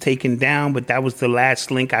said it was taken down, but that was the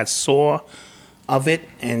last link I saw of it.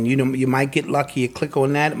 And you might get lucky. You click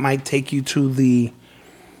on that, it might take you to the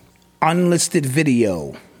unlisted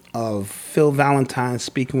video of Phil Valentine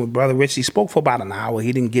speaking with Brother Rich. He spoke for about an hour.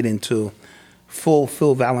 He didn't get into full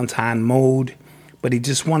Phil Valentine mode, but he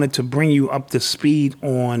just wanted to bring you up to speed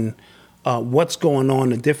on what's going on,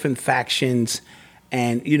 the different factions,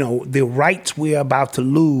 and, the rights we're about to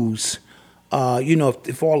lose,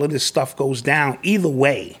 if all of this stuff goes down, either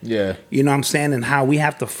way. Yeah. You know what I'm saying? And how we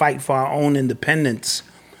have to fight for our own independence,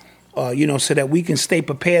 so that we can stay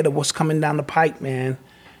prepared of what's coming down the pipe, man.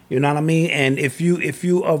 You know what I mean? And if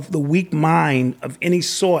you of the weak mind of any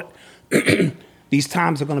sort, these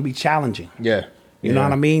times are going to be challenging. Yeah. You know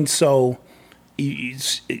what I mean? So,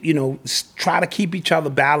 try to keep each other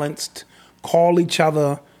balanced, call each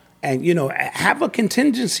other, and, have a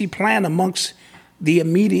contingency plan amongst the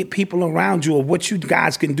immediate people around you of what you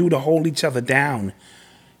guys can do to hold each other down.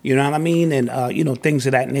 You know what I mean? And, things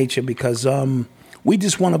of that nature, because we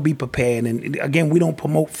just want to be prepared. And, again, we don't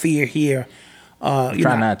promote fear here. We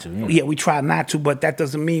try not to. Yeah, we try not to, but that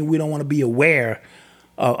doesn't mean we don't want to be aware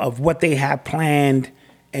of what they have planned,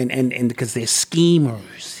 and because they're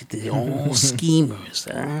schemers. They're all schemers.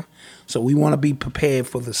 Huh? So we want to be prepared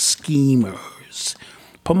for the schemers.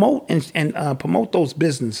 Promote and promote those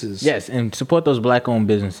businesses. Yes, and support those black-owned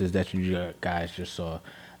businesses that you guys just saw.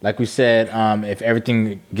 Like we said, if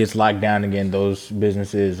everything gets locked down again, those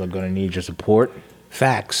businesses are going to need your support.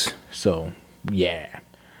 Facts. So, yeah.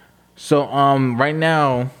 So, right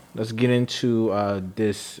now, let's get into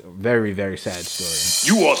this very, very sad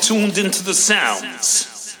story. You are tuned into the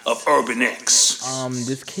sounds of Urban X.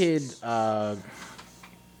 This kid, I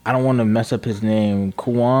don't want to mess up his name,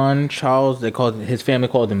 Kwan Charles. His family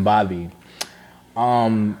called him Bobby. A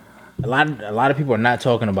lot of people are not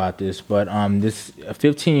talking about this, but this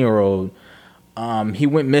 15-year-old, he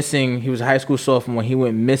went missing. He was a high school sophomore. He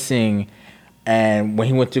went missing, and when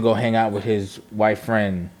he went to go hang out with his white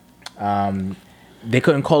friend. They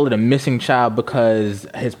couldn't call it a missing child because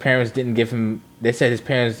his parents didn't give him. They said his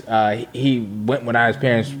parents. He went without his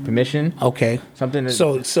parents' permission. Okay. Something.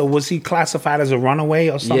 So was he classified as a runaway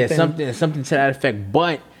or something? Yeah, something to that effect.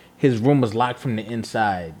 But his room was locked from the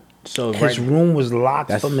inside. So his room was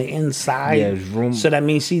locked from the inside. Yeah, his room. So that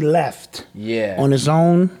means he left. Yeah. On his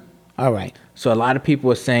own. All right. So a lot of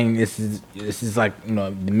people are saying this is like the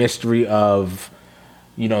mystery of.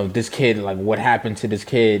 This kid, like what happened to this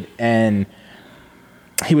kid, and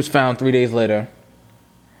he was found 3 days later,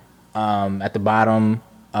 at the bottom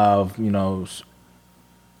of, and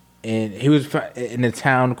he was in a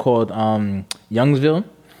town called Youngsville,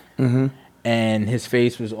 and his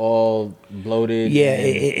face was all bloated. Yeah,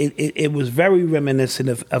 it was very reminiscent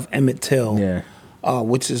of Emmett Till. Yeah,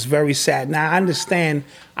 which is very sad. Now I understand.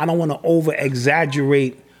 I don't want to over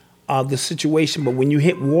exaggerate the situation, but when you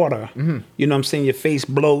hit water, you know what I'm saying, your face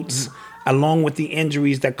bloats, along with the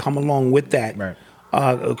injuries that come along with that,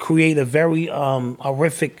 right. Create a very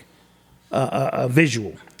horrific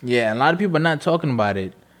visual. Yeah, a lot of people are not talking about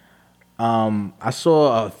it. I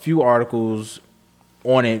saw a few articles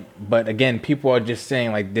on it, but again, people are just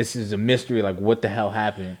saying like this is a mystery, like what the hell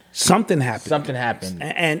happened? Something happened.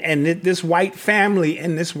 And this white family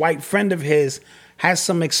and this white friend of his has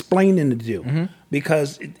some explaining to do,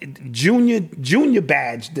 because junior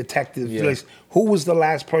badge detective, who was the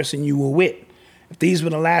last person you were with? If these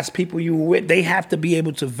were the last people you were with, they have to be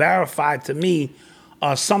able to verify to me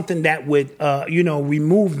something that would,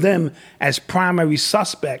 remove them as primary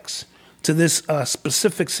suspects to this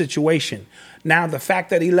specific situation. Now, the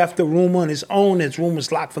fact that he left the room on his own, his room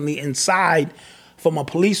was locked from the inside. From a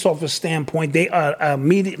police officer standpoint, they are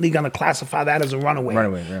immediately going to classify that as a runaway.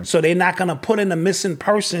 Right. So they're not going to put in a missing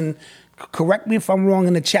person correct me if I'm wrong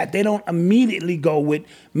in the chat, they don't immediately go with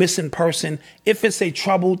missing person. If it's a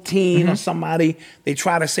troubled teen or somebody, they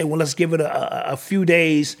try to say, well, let's give it a few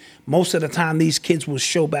days. Most of the time, these kids will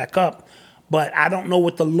show back up. But I don't know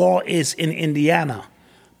what the law is in Indiana.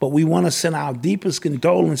 But we want to send our deepest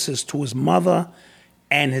condolences to his mother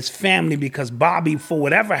and his family, because Bobby, for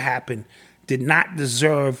whatever happened, did not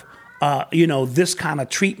deserve, this kind of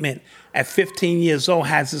treatment. At 15 years old,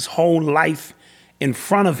 has his whole life in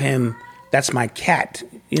front of him. That's my cat.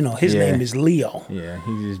 His name is Leo. Yeah,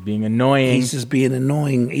 he's just being annoying. He's just being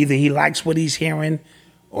annoying. Either he likes what he's hearing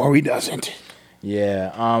or he doesn't.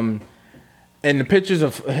 Yeah. And the pictures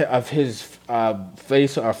of his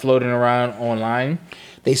face are floating around online.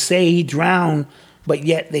 They say he drowned, but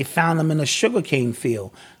yet they found him in a sugarcane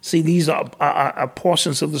field. See, these are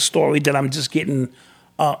portions of the story that I'm just getting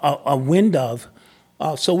a wind of.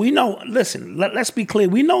 So we know, listen, let's be clear.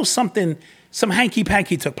 We know something, some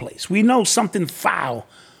hanky-panky took place. We know something foul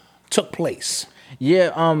took place.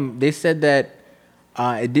 Yeah, they said that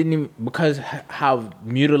it didn't even, because how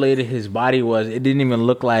mutilated his body was, it didn't even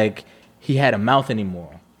look like he had a mouth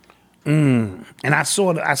anymore. And I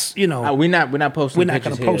saw that, we're not posting. We're not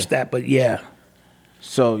going to post that, but yeah.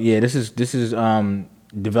 So yeah, this is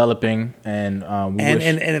developing, and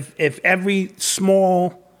if every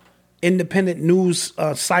small independent news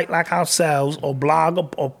site like ourselves, or blog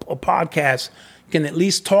or podcast, can at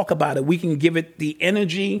least talk about it, we can give it the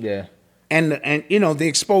energy and the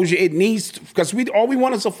exposure it needs, because all we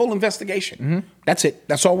want is a full investigation. Mm-hmm. That's it.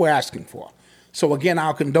 That's all we're asking for. So again,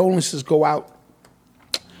 our condolences go out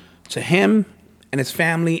to him and his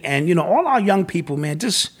family, and all our young people, man.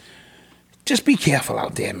 Just be careful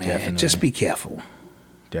out there, man. Definitely. Just be careful.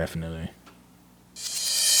 Definitely.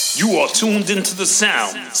 You are tuned into the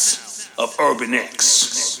sounds of Urban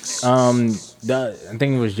X. I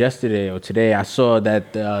think it was yesterday or today, I saw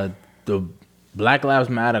that the Black Lives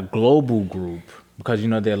Matter global group, because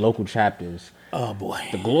they're local chapters. Oh boy.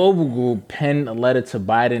 The global group penned a letter to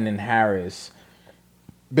Biden and Harris,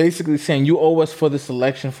 basically saying, you owe us for this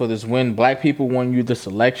election, for this win. Black people won you this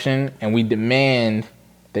election, and we demand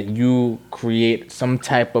that you create some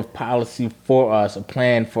type of policy for us, a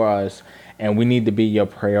plan for us, and we need to be your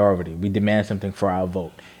priority. We demand something for our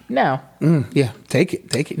vote. Now, take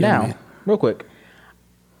it. Now, man. real quick,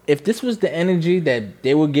 if this was the energy that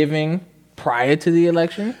they were giving prior to the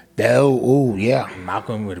election,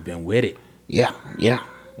 Malcolm would have been with it. Yeah. You know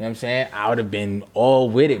what I'm saying? I would have been all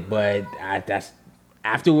with it, but that's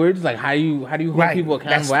afterwards. Like, how do you hold people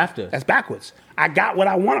accountable after? That's backwards. I got what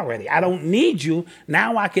I want already. I don't need you.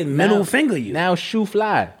 Now I can middle finger you. Now shoe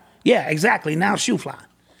fly. Yeah, exactly. Now shoe fly.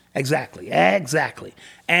 Exactly.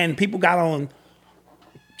 And people got on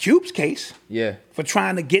Cube's case. Yeah. For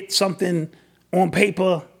trying to get something on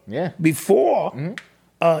paper. Yeah. Before,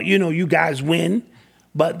 you guys win.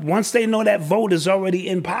 But once they know that vote is already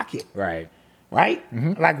in pocket. Right.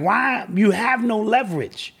 Mm-hmm. Like, why? You have no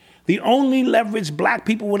leverage. The only leverage black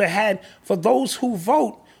people would have had for those who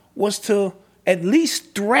vote was to at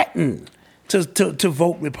least threaten to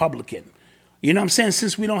vote Republican. You know what I'm saying?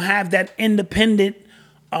 Since we don't have that independent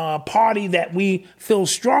party that we feel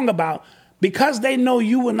strong about, because they know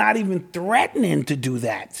you were not even threatening to do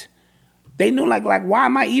that. They knew, like, why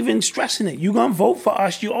am I even stressing it? You're going to vote for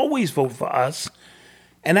us. You always vote for us.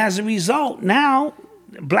 And as a result, now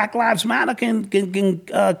Black Lives Matter can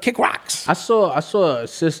kick rocks. I saw a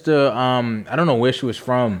sister, I don't know where she was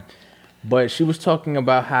from, but she was talking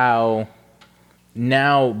about how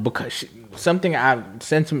now, because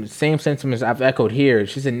same sentiments I've echoed here.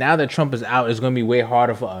 She said now that Trump is out, it's going to be way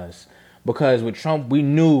harder for us, because with Trump, we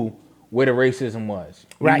knew where the racism was.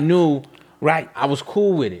 Right. We knew. Right. I was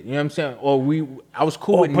cool with it. You know what I'm saying? I was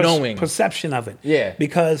cool with knowing. Perception of it. Yeah.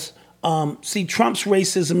 Because, Trump's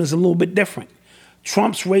racism is a little bit different.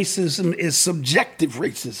 Trump's racism is subjective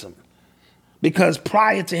racism. Because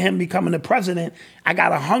prior to him becoming the president, I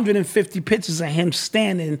got 150 pictures of him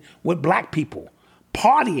standing with black people,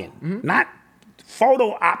 partying, not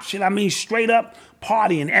photo option. I mean, straight up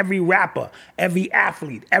partying. Every rapper, every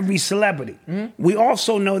athlete, every celebrity. We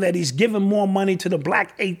also know that he's given more money to the the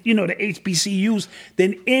HBCUs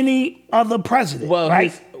than any other president. Well,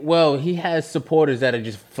 right? He has supporters that are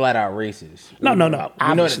just flat out racist. No.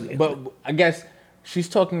 Obviously. But I guess she's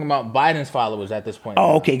talking about Biden's followers at this point.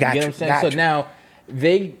 Oh, okay, gotcha. You know what I'm saying? Gotcha. So now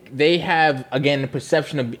they have, again, the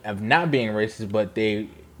perception of not being racist, but they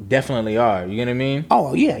definitely are. You know what I mean?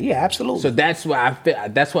 Oh yeah, absolutely. So that's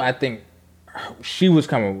why I think she was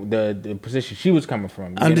coming, the position she was coming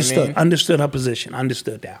from. Understood her position.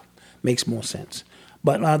 Understood that. Makes more sense.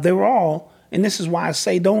 But they were all And this is why I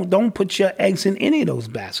say don't put your eggs in any of those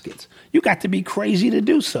baskets. You got to be crazy to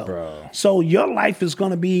do so. Bro. So your life is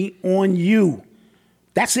going to be on you.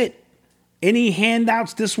 That's it. Any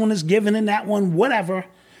handouts, this one is given and that one, whatever.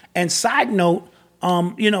 And side note,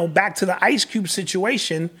 back to the Ice Cube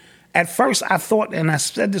situation, at first I thought, and I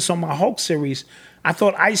said this on my Hulk series, I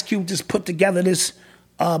thought Ice Cube just put together this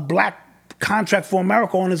Black Contract for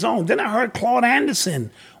America on his own. Then I heard Claude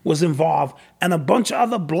Anderson was involved and a bunch of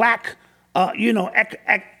other black,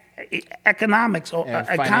 economics or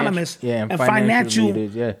economists and financial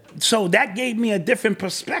leaders, yeah. So that gave me a different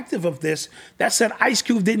perspective of this. That said, Ice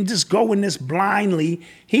Cube didn't just go in this blindly.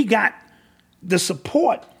 He got the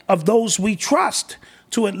support of those we trust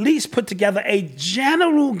to at least put together a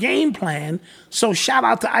general game plan. So shout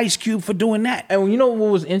out to Ice Cube for doing that. And you know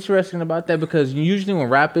what was interesting about that? Because usually when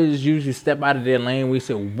rappers usually step out of their lane, we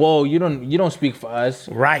say, whoa, you don't speak for us.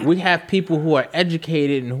 Right. We have people who are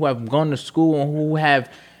educated and who have gone to school and who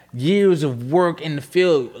have years of work in the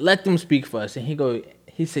field. Let them speak for us. And he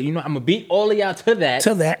said, I'm going to beat all of y'all to that.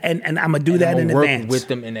 And I'm going to do that in advance. Work with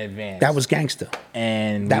them in advance. That was gangster.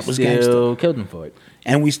 And that we was still gangster. killed them for it.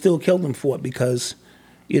 And we still killed them for it because,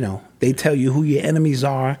 they tell you who your enemies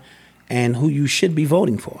are and who you should be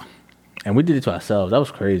voting for. And we did it to ourselves. That was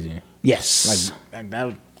crazy. Yes. That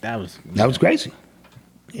was crazy.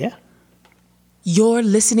 Yeah. You're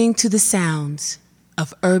listening to the sounds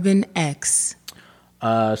of Urban X.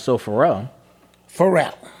 So Pharrell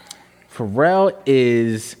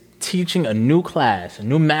is teaching a new class, a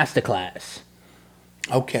new master class.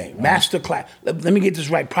 Okay, master class. Let me get this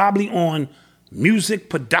right. Probably on music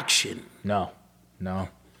production. No.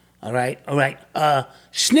 All right.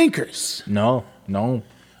 Sneakers. No.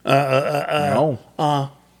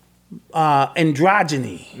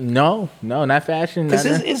 Androgyny. No, not fashion.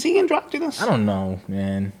 Is he androgynous? I don't know,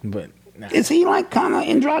 man. But is he like kind of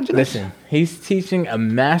androgynous? Listen, he's teaching a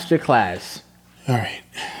master class. All right.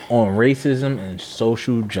 On racism and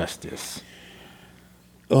social justice.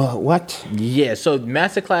 What? Yeah, so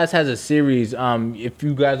Masterclass has a series. If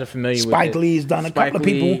you guys are familiar with it. Spike Lee's done a couple of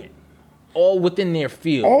people. All within their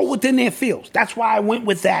fields. That's why I went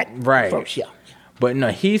with that first, yeah. But no,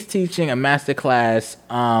 he's teaching a masterclass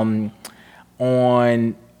on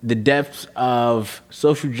the depths of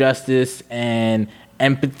social justice and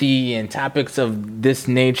empathy and topics of this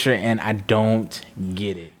nature, and I don't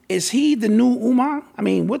get it. Is he the new Umar? I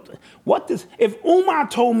mean, what does... If Umar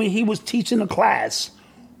told me he was teaching a class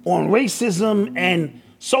on racism and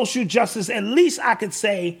social justice, at least I could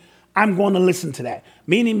say I'm going to listen to that.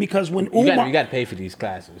 Meaning because when Umar... You got to pay for these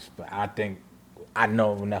classes, but I think I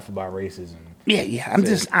know enough about racism. Yeah.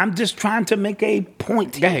 I'm just trying to make a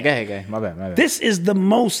point. Go ahead. My bad. This is the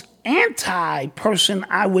most anti-person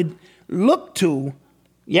I would look to,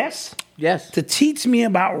 yes, to teach me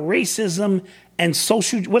about racism and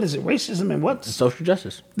social... What is it? Racism and what? Social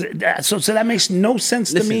justice. So that makes no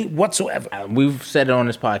sense to me whatsoever. We've said it on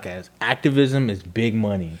this podcast. Activism is big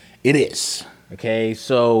money. It is. Okay,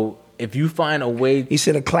 so if you find a way... He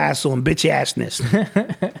said a class on bitch-assness.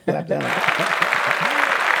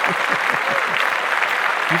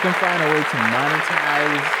 You can find a way to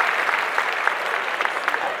monetize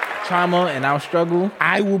trauma and our struggle.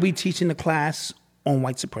 I will be teaching the class on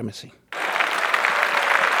white supremacy.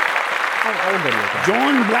 I will go to your class.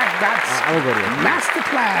 Join Black Dots I will go to your class. Master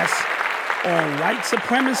class on white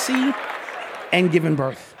supremacy and giving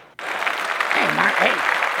birth. Hey,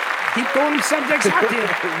 keep throwing them subjects out there.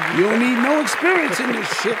 You don't need no experience in this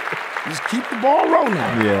shit. Just keep the ball rolling.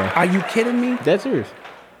 Yeah. Are you kidding me? That's serious.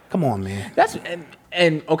 Come on, man. That's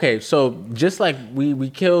and okay. So just like we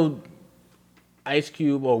killed Ice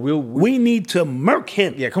Cube, or we need to murk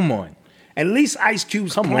him. Yeah, come on. At least Ice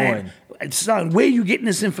Cube's plan. Son, where are you getting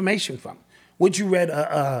this information from? What you read?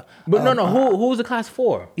 Who's the class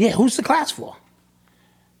for? Yeah, who's the class for?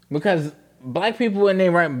 Because black people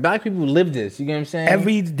black people live this. You get what I'm saying?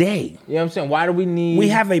 Every day. You know what I'm saying? Why do we need? We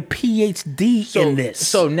have a PhD in this.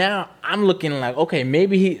 So now I'm looking like, okay,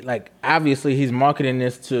 maybe obviously he's marketing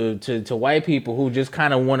this to white people who just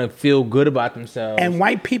kind of want to feel good about themselves. And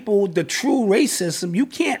white people, the true racism, you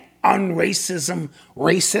can't unracism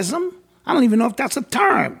racism. I don't even know if that's a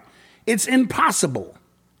term. It's impossible.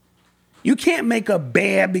 You can't make a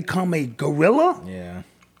bear become a gorilla. Yeah.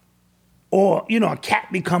 Or, a cat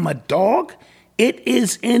become a dog. It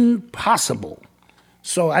is impossible.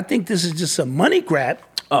 So I think this is just a money grab.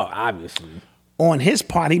 Oh, obviously. On his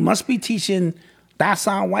part, he must be teaching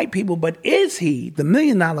docile white people. But is he, the $1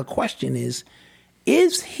 million question is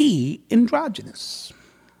he androgynous?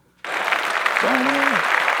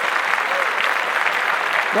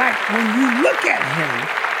 Like, when you look at him,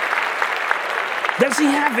 Does he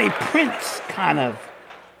have a Prince kind of,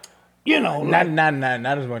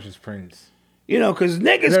 Not as much as Prince. Because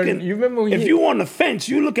niggas can. You remember when if you on the fence,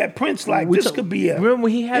 you look at Prince like this could be a. Remember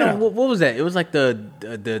when he had what was that? It was like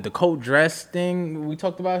the coat dress thing we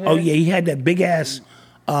talked about here. Oh yeah, he had that big ass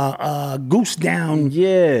goose down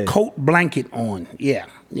coat blanket on. Yeah.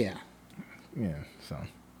 So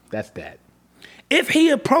that's that. If he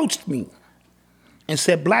approached me and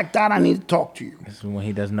said, "Black Dot, I need to talk to you," this is when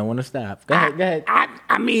he doesn't know when to stop. Go ahead.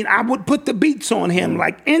 I mean, I would put the beats on him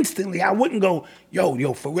like instantly. I wouldn't go, yo,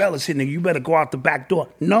 Pharrell is hitting you. You better go out the back door.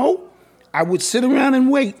 No, I would sit around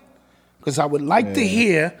and wait because I would like to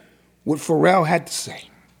hear what Pharrell had to say,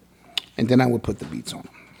 and then I would put the beats on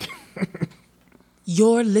him.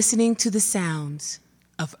 You're listening to the sounds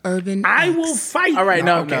of Urban I X. will fight. All right,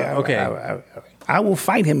 Okay. I will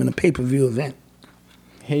fight him in a pay-per-view event.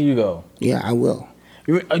 Here you go. Yeah, I will.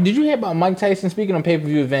 Did you hear about Mike Tyson? Speaking of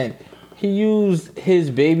pay-per-view event, he used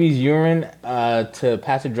his baby's urine to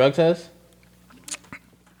pass a drug test.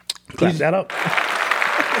 Clap that up.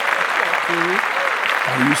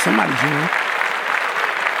 I use somebody's urine.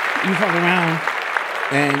 You fuck around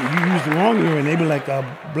and you use the wrong urine, they be like,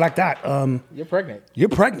 Black Dot, You're pregnant. You're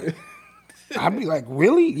pregnant. I'd be like,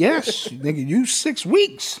 really? Yes. Nigga, you 6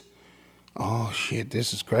 weeks. Oh, shit,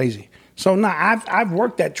 this is crazy. So, I've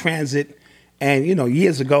worked at Transit and,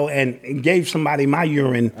 years ago and gave somebody my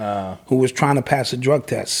urine who was trying to pass a drug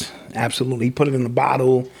test. Absolutely. He put it in a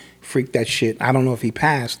bottle, freaked that shit. I don't know if he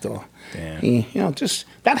passed or, just,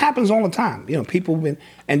 that happens all the time. People been,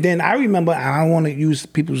 and then I remember, I don't want to use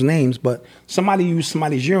people's names, but somebody used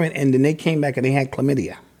somebody's urine and then they came back and they had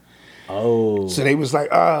chlamydia. Oh. So they was like,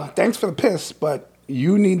 thanks for the piss, but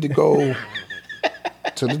you need to go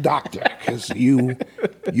to the doctor because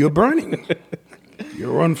you're burning.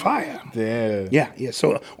 You're on fire. Yeah. Yeah.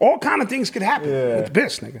 So all kind of things could happen with the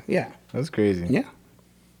piss, nigga. Yeah. That's crazy. Yeah.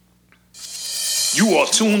 You are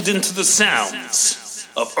tuned into the sounds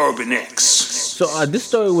of Urban X. So this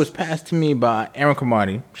story was passed to me by Aaron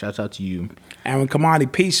Kamadi. Shouts out to you. Aaron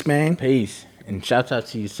Kamadi, peace, man. Peace. And shouts out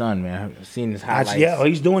to your son, man. I've seen his highlights. Yeah,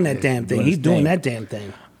 he's doing that damn thing. He's doing that damn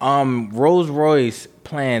thing. Rolls-Royce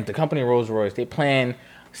planned, the company Rolls-Royce, they plan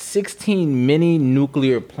 16 mini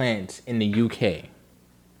nuclear plants in the UK.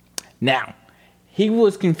 Now, he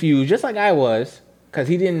was confused, just like I was, because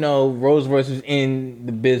he didn't know Rolls-Royce was in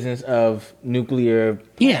the business of nuclear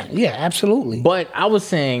plants. Yeah, absolutely. But I was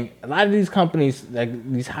saying, a lot of these companies,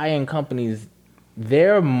 like these high-end companies,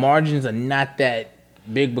 their margins are not that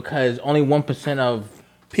big because only 1% of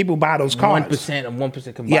people buy those cars. 1% of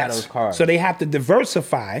 1% can buy those cars. So they have to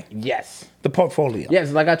diversify the portfolio.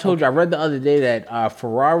 Yes, like I told you, I read the other day that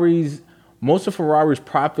most of Ferrari's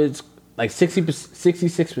profits, like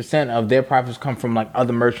 66% of their profits come from like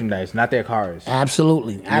other merchandise, not their cars.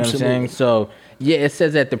 Absolutely. You know what I'm saying? So, yeah, it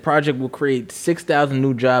says that the project will create 6,000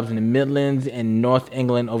 new jobs in the Midlands and North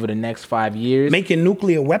England over the next 5 years. Making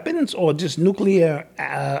nuclear weapons or just nuclear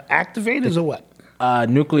activators or what?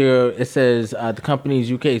 Nuclear, it says the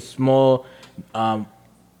company's UK small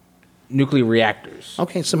nuclear reactors.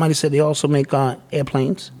 Okay, somebody said they also make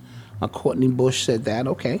airplanes. Courtney Bush said that.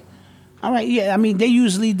 Okay. All right, yeah, I mean, they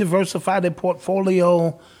usually diversify their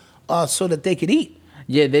portfolio so that they could eat.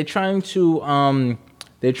 Yeah, they're trying to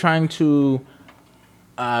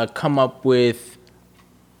come up with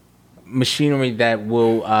machinery that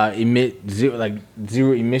will emit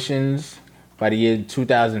zero emissions by the year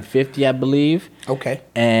 2050, I believe. Okay.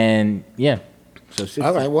 And yeah, so 60.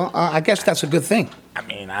 All right. Well, I guess that's a good thing. I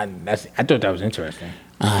mean, I thought that was interesting.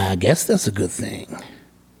 I guess that's a good thing.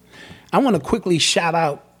 I want to quickly shout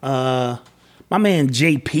out my man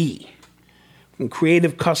JP from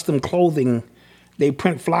Creative Custom Clothing. They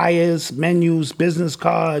print flyers, menus, business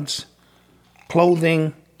cards,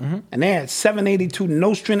 clothing. Mm-hmm. And they're at 782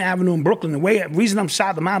 Nostrand Avenue in Brooklyn. The reason I'm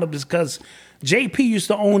shouting them out is because JP used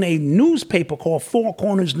to own a newspaper called Four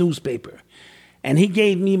Corners Newspaper. And he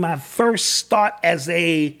gave me my first start as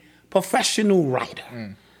a professional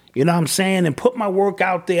writer. You know what I'm saying? And put my work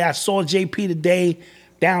out there. I saw JP today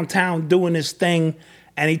downtown doing this thing.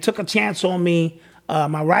 And he took a chance on me.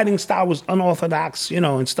 My writing style was unorthodox,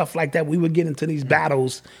 and stuff like that. We would get into these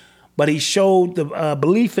battles. But he showed the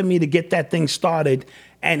belief in me to get that thing started.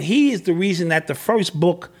 And he is the reason that the first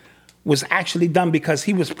book was actually done because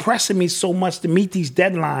he was pressing me so much to meet these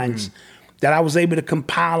deadlines that I was able to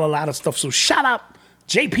compile a lot of stuff. So shout out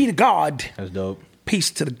JP the God. That's dope.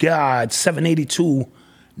 Peace to the God. 782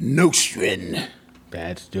 Nostrand.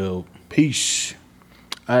 That's dope. Peace.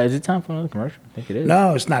 Is it time for another commercial? I think it is.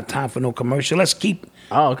 No, it's not time for no commercial. Let's keep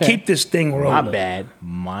this thing rolling.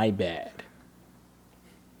 My bad.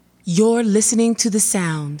 You're listening to the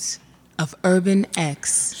sounds of Urban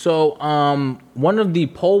X. So, one of the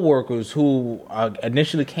poll workers who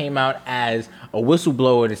initially came out as a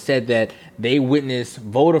whistleblower that said that they witnessed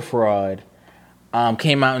voter fraud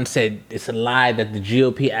came out and said it's a lie that the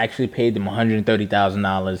GOP actually paid them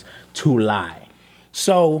 $130,000 to lie.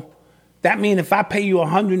 So that means if I pay you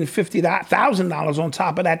 $150,000 on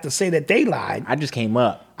top of that to say that they lied, I just came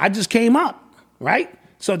up, right?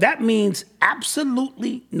 So that means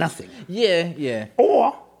absolutely nothing. Yeah.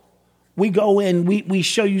 Or we go in, we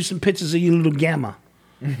show you some pictures of your little gamma.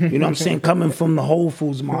 You know what I'm saying? Coming from the Whole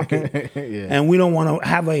Foods market. Yeah. And we don't want to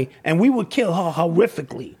have and we would kill her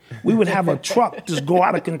horrifically. We would have a truck just go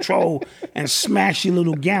out of control and smash your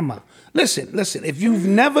little gamma. Listen, if you've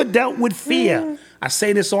never dealt with fear, I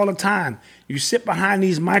say this all the time. You sit behind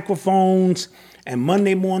these microphones and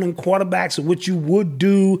Monday morning quarterbacks of what you would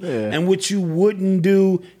do and what you wouldn't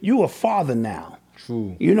do. You a father now.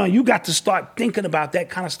 True. You know, you got to start thinking about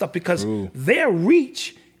that kind of stuff because their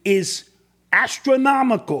reach is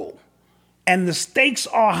astronomical and the stakes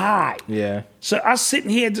are high. Yeah. So us sitting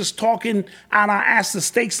here just talking out our ass, the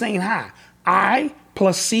stakes ain't high. I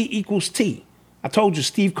plus C equals T. I told you,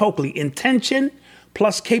 Steve Coakley, intention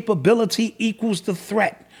plus capability equals the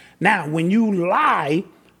threat. Now, when you lie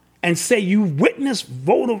and say you witnessed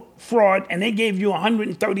voter fraud and they gave you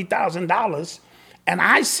 $130,000 and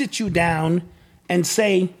I sit you down and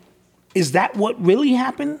say, is that what really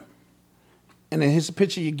happened? And then here's a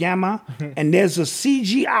picture of your gamma, and there's a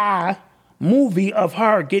CGI movie of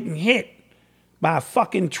her getting hit by a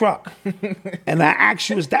fucking truck. And I ask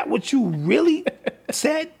you, is that what you really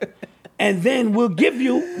said? And then we'll give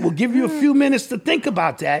you a few minutes to think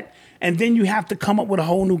about that, and then you have to come up with a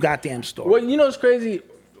whole new goddamn story. Well, you know what's crazy?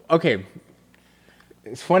 Okay,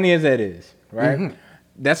 as funny as that is, right? Mm-hmm.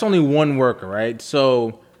 That's only one worker, right?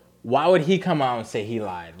 So why would he come out and say he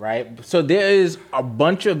lied, right? So there is a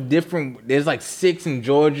bunch of different, there's like 6 in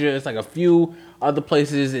Georgia, it's like a few other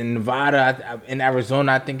places in Nevada, in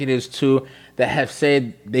Arizona, I think it is too, that have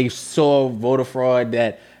said they saw voter fraud,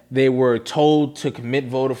 that they were told to commit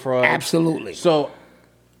voter fraud. Absolutely. So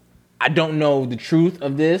I don't know the truth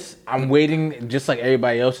of this. I'm waiting, just like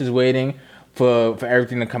everybody else is waiting, for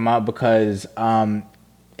everything to come out because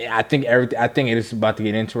I think it is about to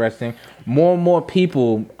get interesting. More and more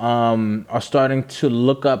people are starting to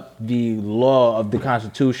look up the law of the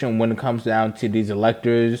Constitution when it comes down to these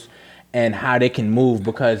electors and how they can move,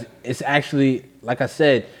 because it's actually, like I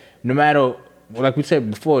said, no matter, like we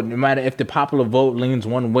said before, no matter if the popular vote leans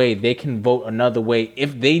one way, they can vote another way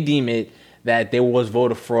if they deem it that there was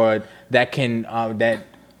voter fraud that can that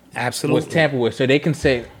absolutely was tampered with. So they can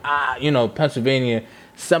say, Pennsylvania,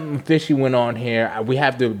 something fishy went on here. We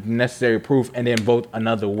have the necessary proof, and then vote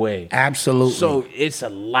another way. Absolutely. So it's a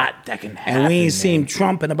lot that can happen. And we ain't seen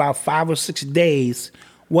Trump in about 5 or 6 days.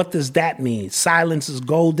 What does that mean? Silence is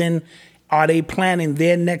golden. Are they planning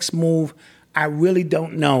their next move? I really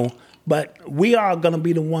don't know. But we are going to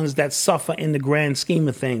be the ones that suffer in the grand scheme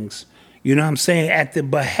of things. You know what I'm saying? At the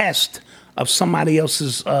behest of somebody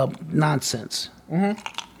else's nonsense.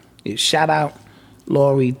 Mm-hmm. Shout out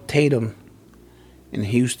Lori Tatum in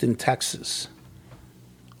Houston, Texas.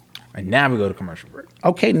 And now we go to commercial break.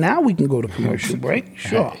 Okay, now we can go to commercial break.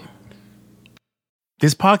 Sure.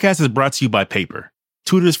 This podcast is brought to you by Paper,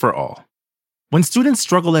 Tutors for All. When students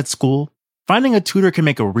struggle at school, finding a tutor can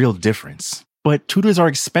make a real difference. But tutors are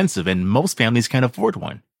expensive and most families can't afford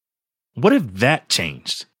one. What if that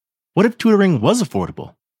changed? What if tutoring was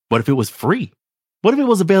affordable? What if it was free? What if it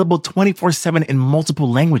was available 24/7 in multiple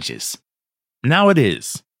languages? Now it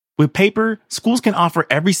is. With Paper, schools can offer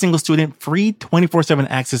every single student free 24/7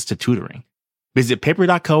 access to tutoring. Visit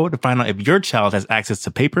paper.co to find out if your child has access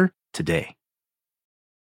to Paper today.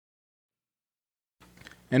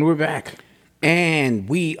 And we're back. And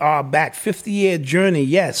we are back. 50-year journey.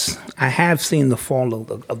 Yes, I have seen the fall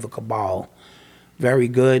of the cabal. Very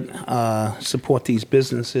good. Support these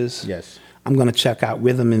businesses. Yes. I'm going to check out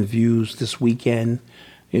Rhythm and Views this weekend.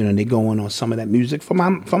 You know, they're going on some of that music from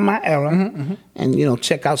my era. And,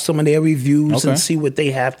 check out some of their reviews and see what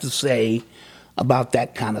they have to say about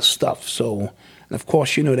that kind of stuff. So, and of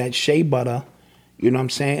course, that shea butter, you know what I'm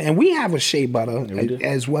saying? And we have a shea butter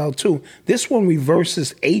as well, too. This one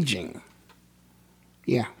reverses aging.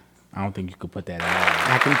 Yeah. I don't think you could put that in.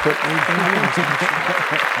 I can put anything I want.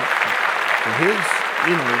 So here's,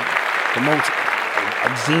 the most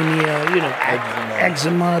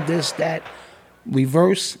eczema, this, that.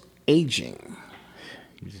 Reverse aging.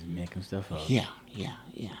 You're just making stuff up. Yeah.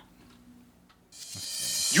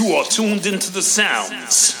 You are tuned into the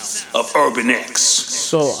sounds of Urban X.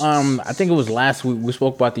 So, I think it was last week we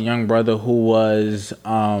spoke about the young brother who was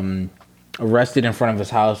arrested in front of his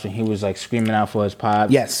house and he was like screaming out for his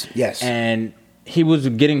pops. Yes. And he was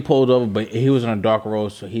getting pulled over, but he was on a dark road,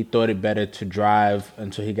 so he thought it better to drive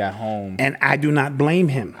until he got home. And I do not blame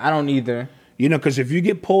him. I don't either. You know, because if you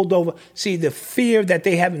get pulled over, see the fear that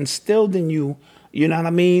they have instilled in you, you know what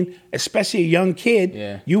I mean? Especially a young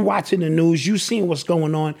kid, you watching the news, you seeing what's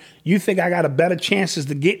going on, you think I got a better chances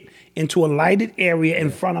to get into a lighted area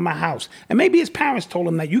in front of my house. And maybe his parents told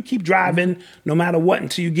him that you keep driving no matter what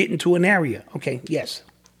until you get into an area. Okay, yes.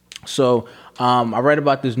 So I read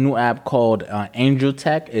about this new app called Angel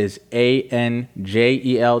Tech. It's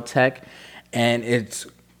ANJEL Tech, and it's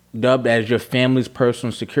dubbed as your family's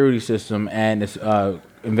personal security system, and it's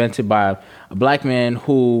invented by a black man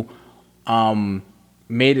who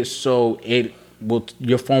made it so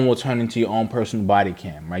your phone will turn into your own personal body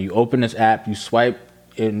cam. Right? You open this app, you swipe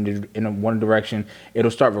in one direction,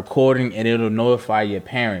 it'll start recording and it'll notify your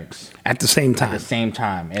parents at the same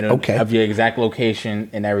time. Of your exact location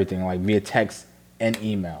and everything, like via text and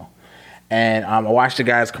email. And I watched the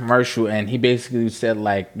guy's commercial, and he basically said,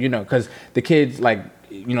 like, you know, because the kids, like,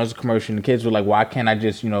 you know, it's a commercial, and the kids were like, why can't I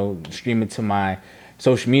just, you know, stream it to my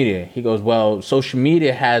social media? He goes, well, social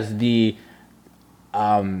media has the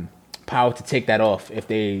power to take that off if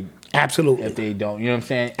they don't, you know what I'm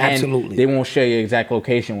saying? Absolutely. And they won't share your exact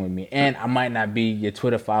location with me, and I might not be your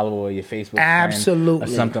Twitter follower or your Facebook friend or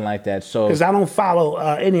something like that. So because I don't follow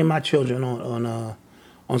any of my children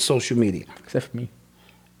on social media, except for me.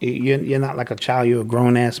 You're not like a child. You're a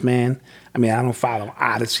grown ass man. I mean, I don't follow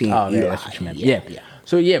Odyssey. Oh yeah, that's what you meant. Yeah.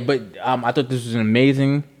 So but I thought this was an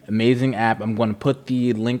amazing app. I'm going to put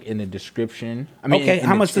the link in the description. I mean, okay,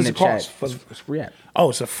 how much does it cost? It's a free app. Oh,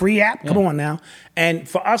 it's a free app? Come on now. And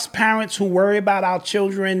for us parents who worry about our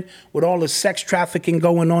children with all the sex trafficking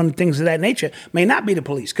going on and things of that nature, may not be the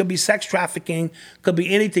police. Could be sex trafficking, could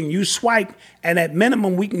be anything. You swipe, and at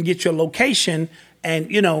minimum, we can get your location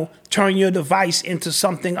and, you know, turn your device into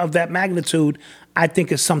something of that magnitude. I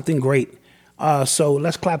think is something great. So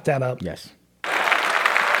let's clap that up. Yes.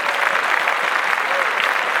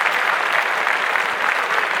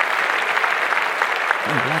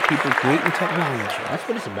 Black people creating technology. That's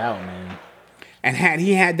what it's about, man. And had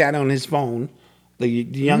he had that on his phone, the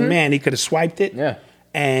young man, he could have swiped it. Yeah.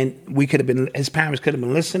 And his parents could have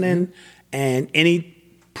been listening. And any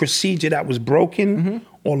procedure that was broken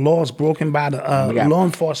or laws broken by the law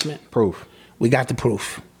enforcement. Proof. We got the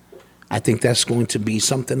proof. I think that's going to be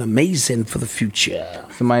something amazing for the future.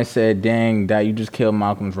 Somebody said, dang, Dad, you just killed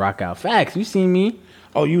Malcolm's rock out. Facts. You seen me.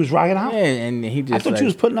 Oh, you was rocking out? Yeah, and he just I thought you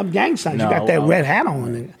was putting up gang signs. No, you got that red hat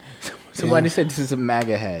on. Somebody said this is a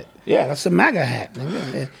MAGA hat. Yeah, that's a MAGA hat.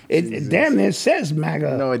 It damn near says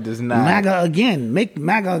MAGA. No, it does not. MAGA again. Make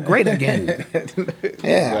MAGA great again.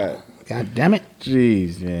 Yeah. God damn it.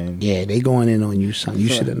 Jeez, man. Yeah, they going in on you, son. You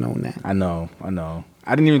should have known that. I know.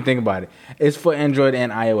 I didn't even think about it. It's for Android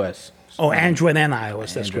and iOS. Oh, Android and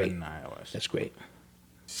iOS. That's great. And iOS. That's great.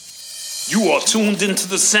 You are tuned into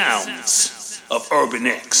the sounds of Urban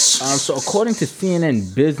X. So according to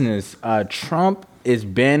CNN Business, Trump is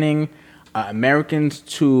banning Americans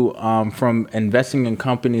from investing in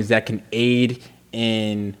companies that can aid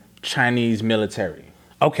in Chinese military.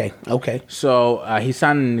 Okay. So he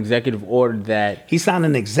signed an executive order that... He signed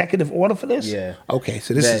an executive order for this? Yeah. Okay,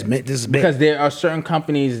 so this is big. Because there are certain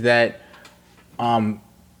companies that,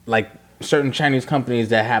 like certain Chinese companies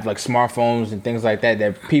that have like smartphones and things like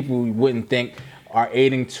that people wouldn't think are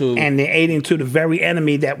aiding to... And they're aiding to the very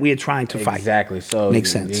enemy that we are trying to fight. Exactly. So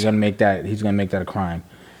makes sense. He's going to make that a crime.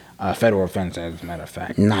 Federal offense, as a matter of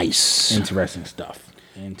fact. Nice. Interesting stuff.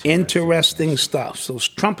 Interesting stuff. So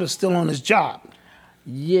Trump is still on his job.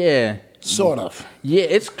 Yeah. Sort of.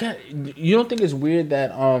 Yeah, you don't think it's weird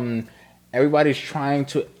that everybody's trying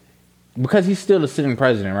to... Because he's still a sitting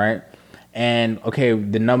president, right? And, okay,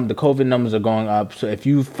 the COVID numbers are going up. So if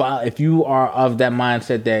you are of that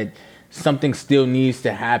mindset that something still needs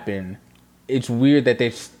to happen, it's weird that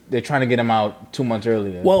they're trying to get him out 2 months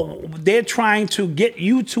earlier. Well, they're trying to get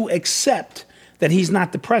you to accept that he's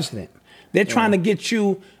not the president. They're trying to get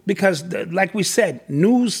you, because like we said,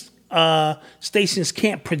 news stations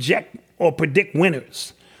can't project or predict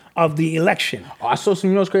winners of the election. I saw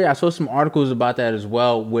some, crazy? I saw some articles about that as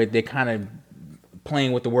well, where they kind of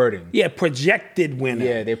playing with the wording. Yeah, projected winner.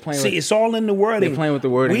 Yeah, they're playing. See, it's all in the wording. They're playing with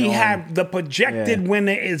the wording. We have the projected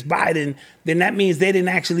winner is Biden. Then that means they didn't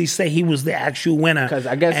actually say he was the actual winner. Because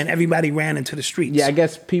I guess, and everybody ran into the streets. Yeah, I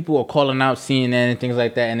guess people are calling out CNN and things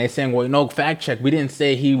like that, and they're saying, "Well, no, fact check. We didn't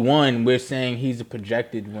say he won. We're saying he's a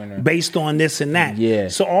projected winner based on this and that." Yeah.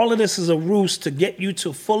 So all of this is a ruse to get you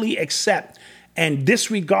to fully accept and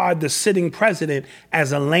disregard the sitting president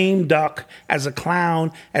as a lame duck, as a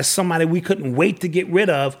clown, as somebody we couldn't wait to get rid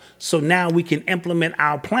of, so now we can implement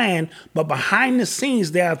our plan. But behind the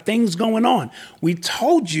scenes, there are things going on. We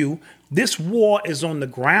told you this war is on the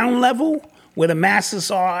ground level, where the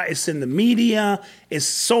masses are. It's in the media. It's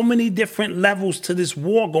so many different levels to this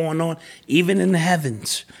war going on, even in the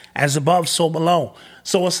heavens. As above, so below.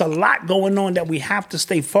 So it's a lot going on that we have to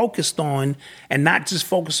stay focused on and not just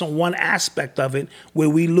focus on one aspect of it where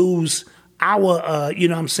we lose our,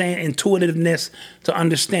 intuitiveness to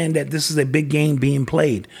understand that this is a big game being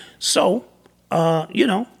played. So,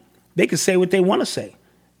 they can say what they want to say.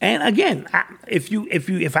 And again,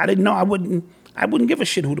 if I didn't know, I wouldn't give a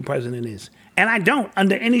shit who the president is. And I don't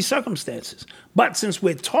under any circumstances. But since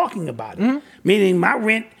we're talking about it, meaning my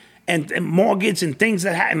rent and mortgage and things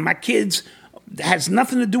that happen, my kids, has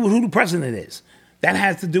nothing to do with who the president is. That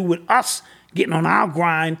has to do with us getting on our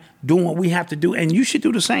grind, doing what we have to do. And you should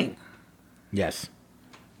do the same. Yes.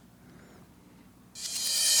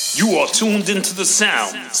 You are tuned into the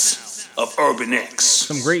sounds of Urban X.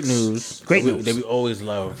 Some great news. Great news. That we always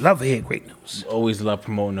love. Love to hear great news. Always love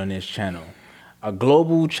promoting on this channel. A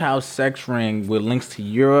global child sex ring with links to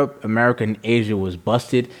Europe, America, and Asia was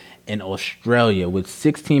busted in Australia, with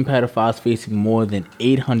 16 pedophiles facing more than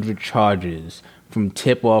 800 charges from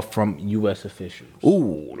tip-off from U.S. officials.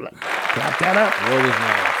 Ooh, clap that up.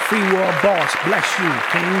 Free world boss, bless you,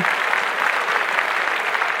 King.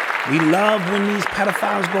 We love when these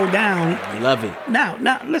pedophiles go down. I love it. Now,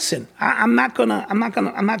 listen. I'm not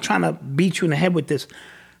trying to beat you in the head with this.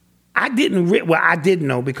 I did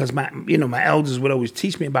know because my elders would always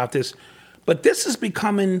teach me about this, but this is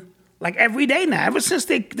becoming like every day now. Ever since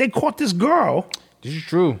they caught this girl. This is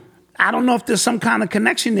true. I don't know if there's some kind of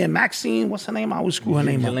connection there. Maxine, what's her name? I always screw her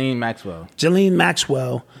name up. Ghislaine Maxwell. Ghislaine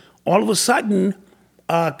Maxwell. All of a sudden,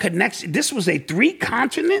 connection. This was a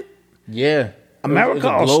 3-continent. Yeah. America,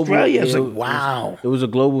 Australia. It's like, wow. It was a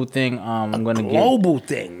global thing. Global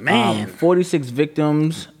thing, man. 46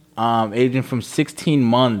 victims, aging from 16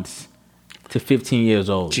 months to 15 years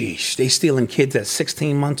old. Jeez, they stealing kids at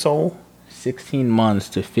 16 months old? 16 months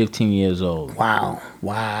to 15 years old. Wow.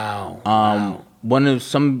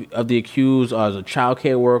 Some of the accused is a child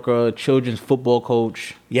care worker, children's football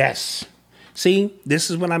coach. Yes. See, this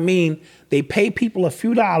is what I mean. They pay people a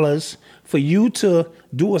few dollars for you to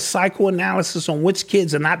do a psychoanalysis on which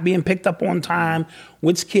kids are not being picked up on time,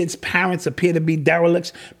 which kids' parents appear to be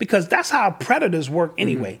derelicts, because that's how predators work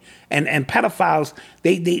anyway. Mm-hmm. And pedophiles,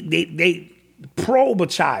 they probe a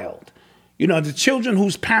child. The children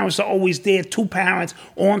whose parents are always there, 2 parents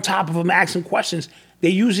on top of them asking questions, they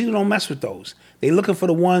usually don't mess with those. They looking for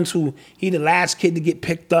the ones who he the last kid to get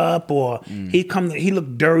picked up, or he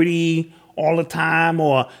look dirty all the time,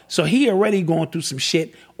 or so he already going through some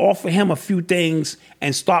shit. Offer him a few things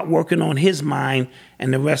and start working on his mind,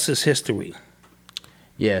 and the rest is history.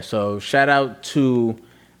 Yeah. So shout out to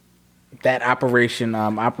that operation,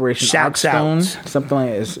 Operation Arkstone, something like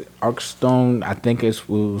this. Arkstone, I think it's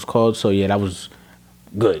what it was called. So yeah, that was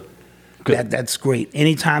good. That's great.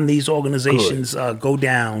 Anytime these organizations go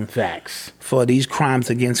down, facts for these crimes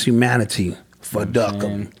against humanity, duck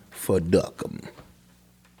them.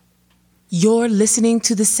 You're listening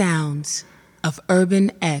to the sounds of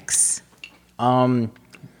Urban X. Dr.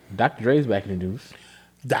 Dre's back in the news.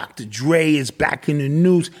 Dr. Dre is back in the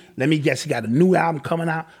news. Let me guess, he got a new album coming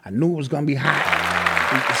out. I knew it was going to be hot.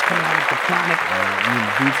 It's coming out with the Chronic.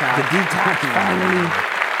 The Detox finally.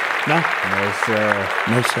 No, sir.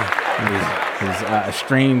 His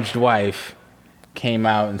estranged wife came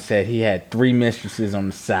out and said he had 3 mistresses on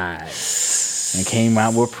the side and came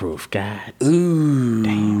out with proof. God. Ooh.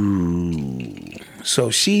 Damn.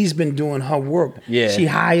 So she's been doing her work. Yeah. She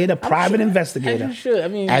hired a private investigator. As you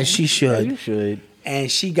should. As she should. As you should.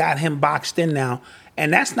 And she got him boxed in now.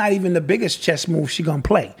 And that's not even the biggest chess move she's going to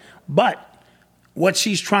play. But what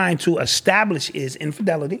she's trying to establish is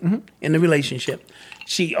infidelity in the relationship.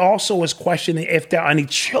 She also is questioning if there are any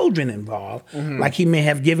children involved. Like he may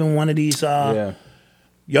have given one of these young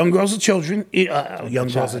girls a children. Young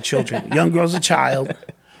girls a child.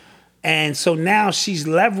 And so now she's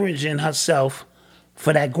leveraging herself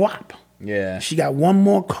for that guap. Yeah. She got one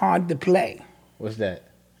more card to play. What's that?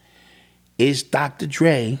 Is Dr.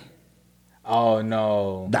 Dre. Oh,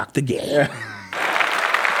 no. Dr. Gay.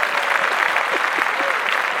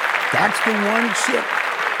 That's the one chick.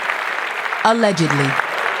 Allegedly.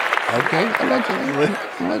 Okay,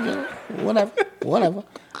 allegedly. Whatever.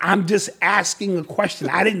 I'm just asking a question.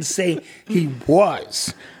 I didn't say he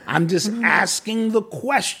was. I'm just asking the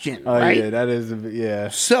question, right? Yeah, that is, yeah.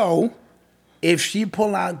 So, If she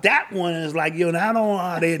pull out that one, it's like, yo, not only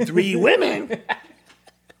are there 3 women,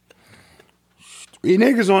 3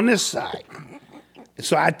 niggas on this side.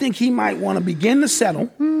 So I think he might want to begin to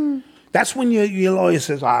settle. That's when your lawyer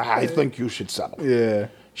says, I think you should settle. Yeah.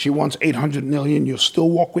 She wants $800 million. You'll still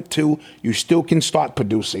walk with 2. You still can start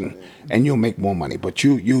producing, and you'll make more money. But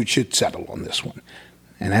you should settle on this one.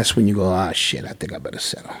 And that's when you go, shit, I think I better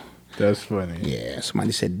settle. That's funny. Yeah,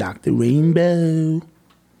 somebody said Dr. Rainbow.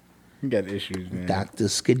 You got issues, man. Dr.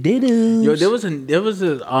 Skadiddles. Yo, there was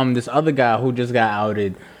this other guy who just got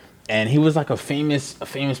outed, and he was like a famous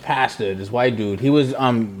pastor, this white dude. He was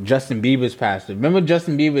Justin Bieber's pastor. Remember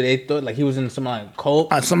Justin Bieber? They thought like he was in some like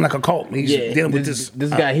cult. Something like a cult. He's dealing with this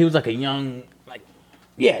guy. He was like a young, like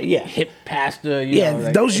hip pastor. You know,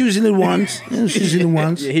 like, those usually the ones. Those usually the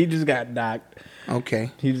ones. Yeah, he just got knocked. Okay.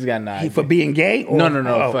 He just got knocked. For being gay? Or,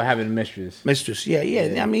 no, for having a mistress. Mistress,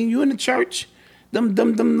 yeah. I mean, you in the church, them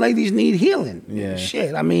ladies need healing. Yeah.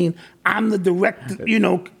 Shit, I mean, I'm the direct,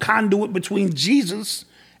 conduit between Jesus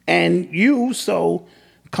and you, so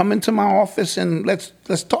come into my office and let's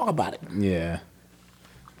talk about it. Yeah.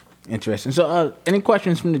 Interesting. So, any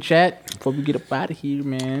questions from the chat before we get up out of here,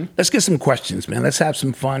 man? Let's get some questions, man. Let's have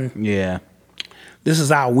some fun. Yeah. This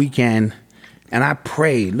is our weekend. And I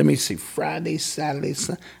pray, let me see, Friday, Saturday,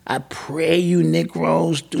 Sunday, I pray you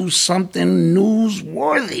Negroes do something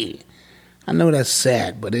newsworthy. I know that's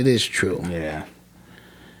sad, but it is true. Yeah.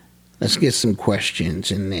 Let's get some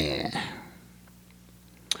questions in there.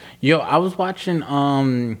 Yo, I was watching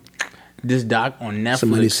this doc on Netflix.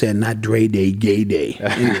 Somebody said, not Dre Day, Gay Day.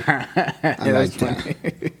 I like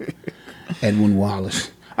that. Edwin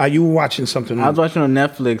Wallace. Are you watching something? I was watching on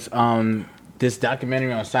Netflix this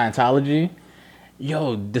documentary on Scientology.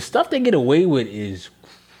 Yo, the stuff they get away with is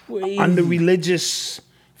crazy. Under religious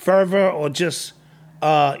fervor or just,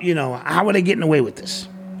 how are they getting away with this?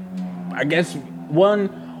 I guess,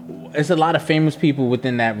 it's a lot of famous people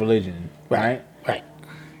within that religion, right? Right.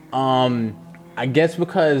 I guess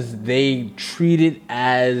because they treat it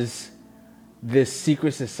as this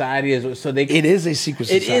secret society, it is a secret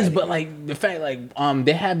society. It is, but like the fact,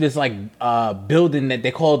 they have this building that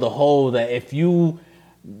they call the hole. That if you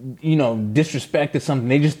disrespected something,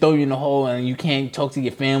 they just throw you in the hole and you can't talk to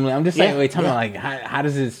your family. I'm just like, wait, tell me, like, how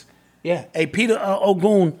does this? Yeah. Hey, Peter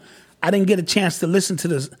Ogun, I didn't get a chance to listen to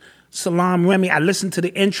the Salam Remy. I listened to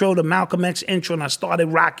the intro, the Malcolm X intro, and I started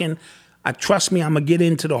rocking. Trust me, I'm going to get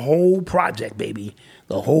into the whole project, baby.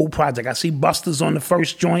 The whole project. I see Buster's on the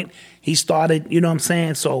first joint. He started, you know what I'm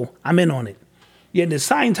saying? So I'm in on it. Yeah, the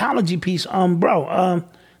Scientology piece,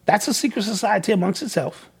 that's a secret society amongst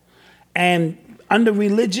itself. And under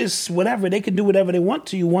religious whatever, they can do whatever they want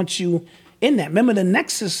to you once you in that. Remember the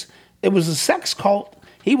Nexus, it was a sex cult.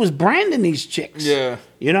 He was branding these chicks. Yeah.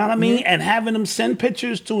 You know what I mean? Mm-hmm. And having them send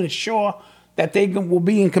pictures to ensure that they will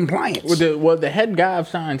be in compliance. Well, the head guy of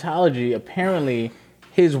Scientology, apparently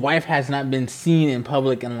his wife has not been seen in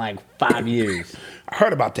public in like 5 years. I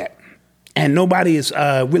heard about that. And nobody is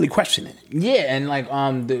really questioning it. Yeah, and like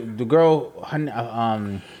the girl,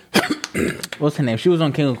 what's her name? She was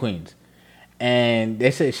on King of Queens. And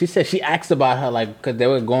she said she asked about her, like, because they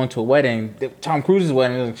were going to a wedding, Tom Cruise's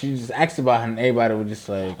wedding. She just asked about her, and everybody was just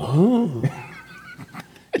like, "Oh,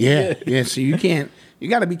 yeah." So you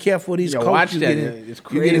got to be careful with these coaches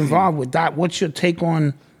you get involved with. That. What's your take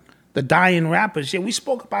on the dying rappers? Yeah, we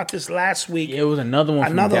spoke about this last week. Yeah, it was another one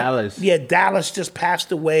from Dallas. Yeah, Dallas just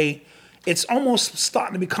passed away. It's almost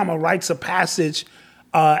starting to become a rites of passage.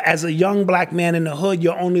 As a young black man in the hood,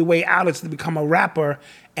 your only way out is to become a rapper.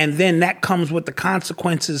 And then that comes with the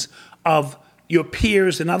consequences of your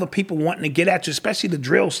peers and other people wanting to get at you, especially the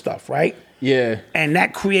drill stuff, right? Yeah. And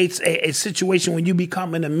that creates a situation when you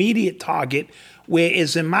become an immediate target,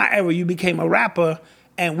 whereas in my era, you became a rapper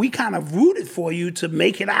and we kind of rooted for you to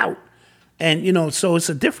make it out. And, so it's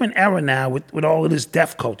a different era now with all of this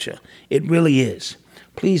deaf culture. It really is.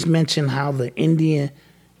 Please mention how the Indian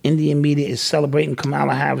media is celebrating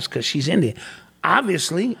Kamala Harris because she's Indian.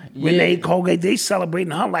 Obviously, Renee Colgate, they celebrating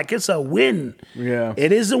her like it's a win. Yeah.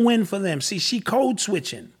 It is a win for them. See, she code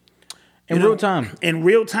switching. In real time. In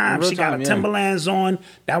real time. She got her Timberlands on.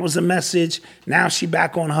 That was a message. Now she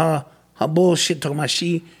back on her bullshit, talking about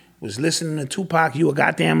she was listening to Tupac, you a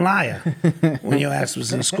goddamn liar, when your ass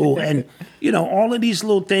was in school. And, all of these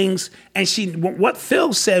little things. And what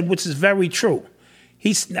Phil said, which is very true.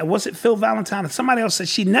 Was it Phil Valentine? Somebody else said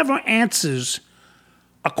she never answers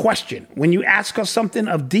a question. When you ask her something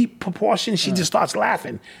of deep proportion, she just starts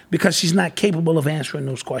laughing because she's not capable of answering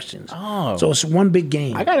those questions. Oh. So it's one big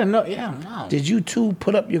game. I gotta know, yeah, wow. Did you two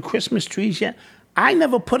put up your Christmas trees yet? I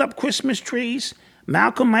never put up Christmas trees.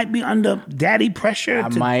 Malcolm might be under daddy pressure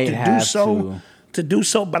to do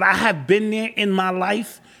so, but I have been there in my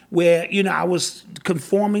life where, I was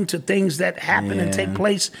conforming to things that happen and take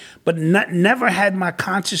place, but never had my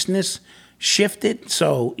consciousness shifted.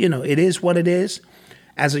 So, it is what it is.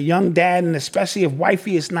 As a young dad, and especially if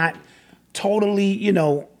wifey is not totally,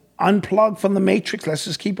 unplugged from the matrix, let's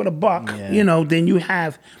just keep it a buck, then you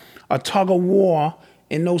have a tug of war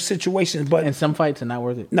in those situations. But and some fights are not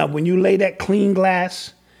worth it. No, when you lay that clean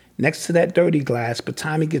glass next to that dirty glass, by the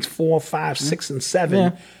time it gets 4, 5, 6, and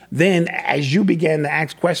 7, then as you began to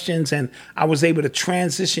ask questions and I was able to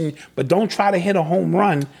transition, but don't try to hit a home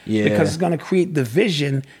run because it's going to create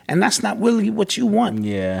division, and that's not really what you want.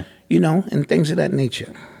 Yeah. And things of that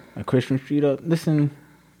nature. A Christmas tree, though. Listen.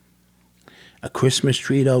 A Christmas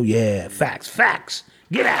tree, though. Yeah, facts.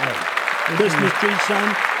 Get at it. Christmas tree,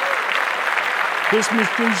 son. Christmas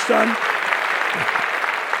tree, son.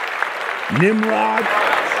 Nimrod.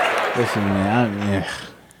 Listen, man.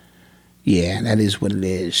 Yeah, that is what it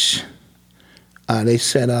is. They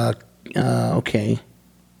said, okay.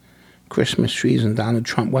 Christmas trees and Donald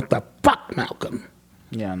Trump. What the fuck, Malcolm?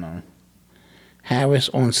 Yeah, I know. Harris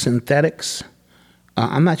on synthetics.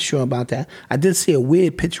 I'm not sure about that. I did see a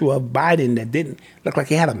weird picture of Biden that didn't look like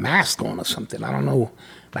he had a mask on or something. I don't know.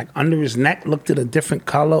 Like under his neck looked a different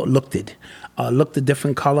color. Looked a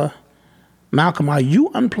different color. Malcolm, are you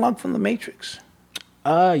unplugged from the Matrix?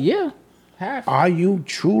 Yeah. Half. Are you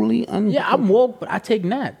truly unplugged? Yeah, I'm woke, but I take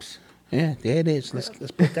naps. Yeah, there it is. Let's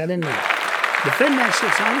put that in there. Defend that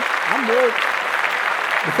shit, son. I'm woke.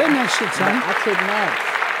 Defend that shit, son. I take naps.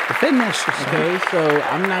 Defend that shit, son. Okay, so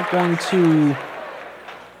I'm not going to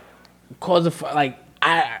cause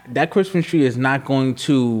that Christmas tree is not going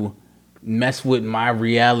to mess with my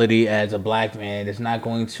reality as a black man. It's not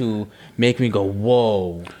going to make me go,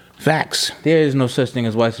 whoa. Facts. There is no such thing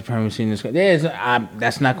as white supremacy in this country.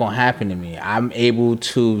 That's not going to happen to me. I'm able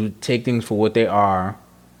to take things for what they are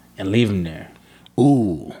and leave them there.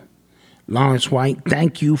 Ooh. Lawrence White,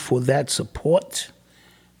 thank you for that support.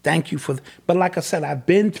 Thank you but like I said, I've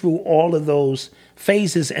been through all of those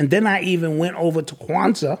phases, and then I even went over to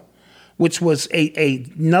Kwanzaa, which was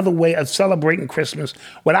another way of celebrating Christmas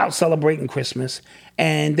without celebrating Christmas.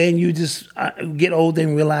 And then you just get older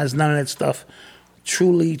and realize none of that stuff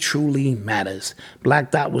truly, truly matters. Black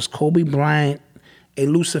Dot was Kobe Bryant, a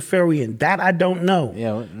Luciferian. That I don't know.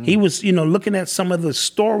 Yeah, He was, looking at some of the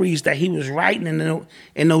stories that he was writing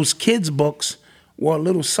in those kids' books were a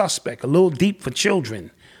little suspect, a little deep for children.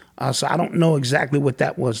 So I don't know exactly what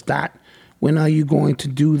that was. Dot, when are you going to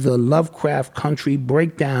do the Lovecraft Country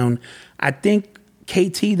breakdown? I think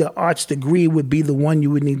KT, the arts degree, would be the one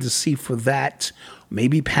you would need to see for that.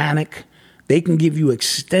 Maybe Panic. They can give you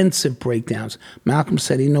extensive breakdowns. Malcolm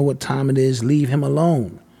said he know what time it is. Leave him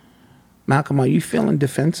alone. Malcolm, are you feeling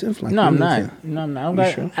defensive? No, I'm not. No, I'm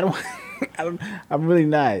not. Sure? I'm really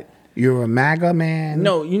not. You're a MAGA man.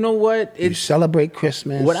 No, you know what? You celebrate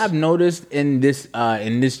Christmas. What I've noticed in this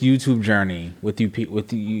YouTube journey with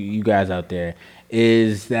you guys out there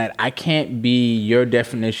is that I can't be your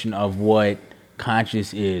definition of what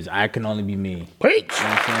conscious is. I can only be me. Preach. You know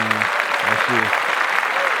what I'm saying? That's just,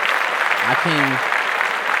 I can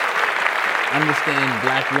understand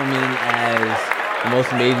black women as the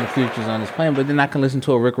most amazing creatures on this planet, but then I can listen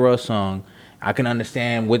to a Rick Ross song. I can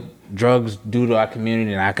understand what drugs do to our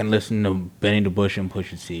community, and I can listen to Benny the Butcher and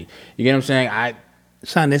Pusha T. You get what I'm saying?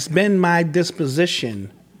 Son, it's been my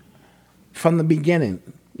disposition from the beginning.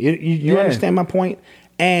 You understand my point?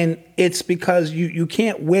 And it's because you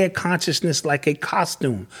can't wear consciousness like a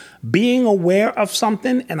costume. Being aware of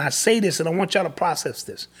something, and I say this, and I want y'all to process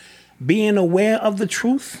this. Being aware of the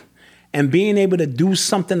truth and being able to do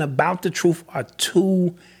something about the truth are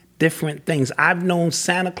two different things. I've known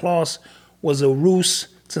Santa Claus was a ruse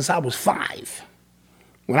since I was 5.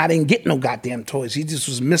 When I didn't get no goddamn toys. He just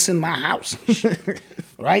was missing my house.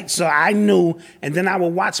 Right? So I knew, and then I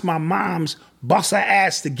would watch my mom's bust her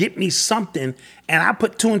ass to get me something, and I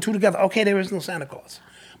put 2 and 2 together. Okay, there is no Santa Claus.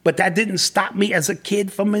 But that didn't stop me as a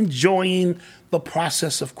kid from enjoying the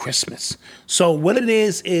process of Christmas. So what it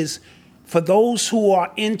is for those who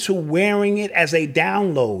are into wearing it as a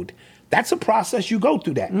download, that's a process. You go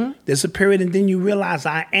through that. Mm-hmm. There's a period, and then you realize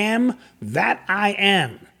I am that I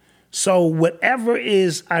am. So whatever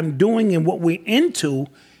is I'm doing and what we're into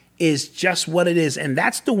is just what it is. And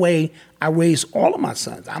that's the way I raise all of my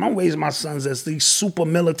sons. I don't raise my sons as these super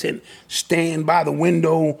militant, stand by the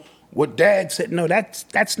window, what dad said. No,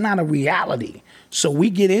 that's not a reality. So we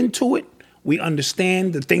get into it. We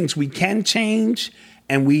understand the things we can change,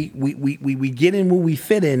 and we get in where we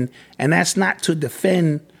fit in. And that's not to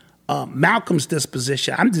defend Malcolm's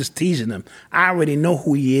disposition, I'm just teasing him. I already know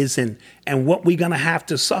who he is and what we're going to have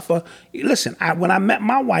to suffer. Listen, when I met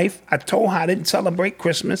my wife, I told her I didn't celebrate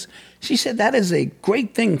Christmas. She said, that is a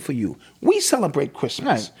great thing for you. We celebrate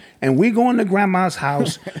Christmas. Right. And we're going to grandma's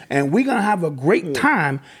house and we're going to have a great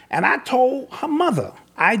time. And I told her mother,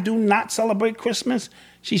 I do not celebrate Christmas.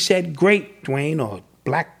 She said, great, Dwayne, or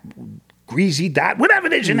Black Greasy Dot, whatever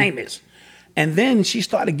it is your name is. And then she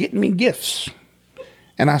started getting me gifts.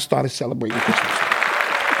 And I started celebrating Christmas.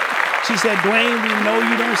 She said, Dwayne, we know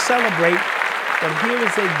you don't celebrate, but here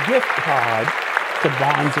is a gift card to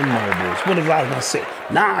Barnes & Nobles. What was I going to say?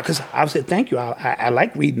 Nah, because I said, thank you. I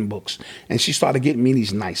like reading books. And she started getting me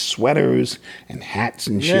these nice sweaters and hats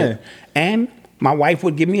and shit. Yeah. And my wife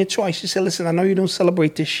would give me a choice. She said, listen, I know you don't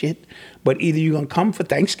celebrate this shit, but either you're going to come for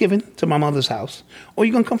Thanksgiving to my mother's house or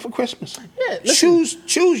you're going to come for Christmas. Yeah, listen,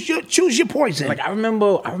 choose your poison. Like I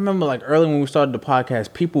remember like early when we started the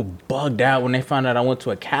podcast, people bugged out when they found out I went to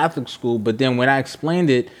a Catholic school, but then when I explained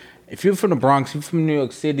it, if you're from the Bronx, you're from New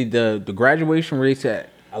York City, the graduation rates at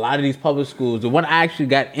a lot of these public schools, the one I actually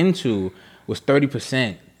got into was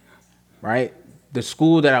 30%, right? The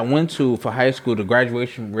school that I went to for high school, the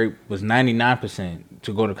graduation rate was 99%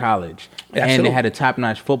 to go to college. Absolutely. And they had a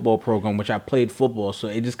top-notch football program, which I played football, so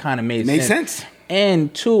it just kind of made sense.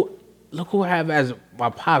 And two, look who I have as my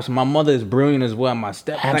pops. My mother is brilliant as well. My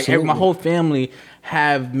step, like my whole family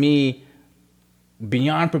have me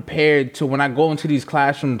beyond prepared to when I go into these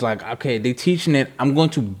classrooms, like, okay, they teaching it, I'm going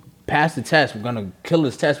to pass the test. We're going to kill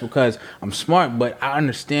this test because I'm smart, but I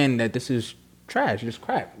understand that this is trash, just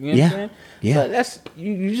crap. You know what I'm saying? Yeah. But that's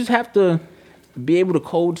you just have to be able to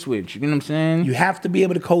code switch. You know what I'm saying? You have to be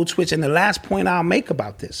able to code switch. And the last point I'll make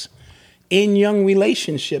about this, in young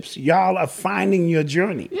relationships, y'all are finding your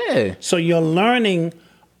journey. Yeah. So you're learning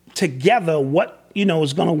together what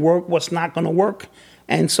is going to work, what's not going to work,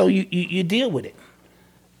 and so you deal with it.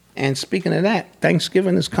 And speaking of that,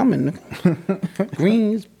 Thanksgiving is coming.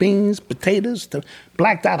 Greens, beans, potatoes, the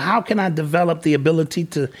Black Dot. How can I develop the ability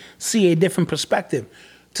to see a different perspective?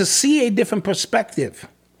 To see a different perspective,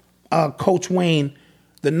 Coach Wayne,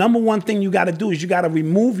 the number one thing you got to do is you got to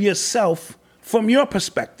remove yourself from your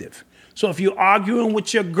perspective. So if you're arguing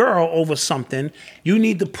with your girl over something, you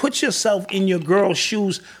need to put yourself in your girl's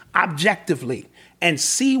shoes objectively and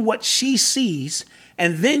see what she sees.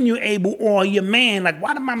 And then you're able, or your man, like,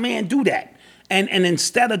 why did my man do that? And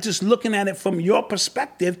instead of just looking at it from your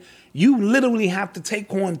perspective, you literally have to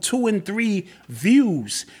take on 2 and 3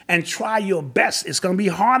 views and try your best. It's going to be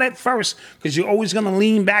hard at first because you're always going to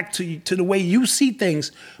lean back to the way you see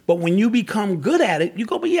things. But when you become good at it, you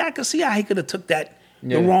go, but yeah, I can see how he could have took that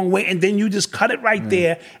the wrong way. And then you just cut it right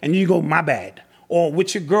there and you go, my bad. Or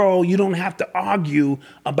with your girl, you don't have to argue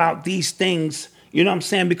about these things. You know what I'm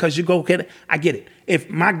saying? Because you go, I get it. If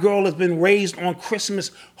my girl has been raised on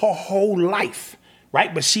Christmas her whole life,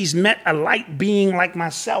 right? But she's met a light being like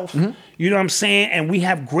myself, you know what I'm saying? And we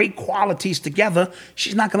have great qualities together.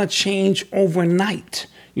 She's not going to change overnight.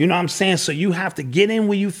 You know what I'm saying? So you have to get in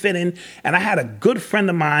where you fit in. And I had a good friend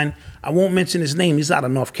of mine, I won't mention his name, he's out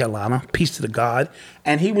of North Carolina, peace to the God.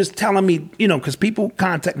 And he was telling me, because people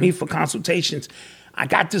contact me for consultations. I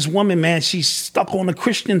got this woman, man, she's stuck on the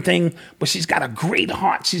Christian thing, but she's got a great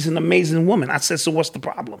heart. She's an amazing woman. I said, so what's the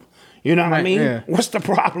problem? You know what I mean? Yeah. What's the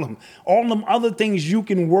problem? All them other things you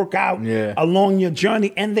can work out along your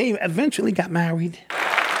journey. And they eventually got married.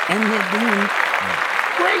 And they're doing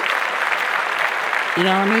great. You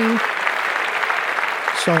know what I mean?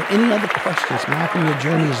 So any other questions? Malcolm, your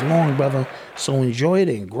journey is long, brother. So enjoy it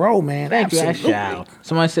and grow, man. Thank Absolutely. you. I shall.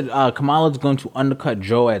 Somebody said Kamala's going to undercut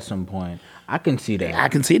Joe at some point. I can see that. I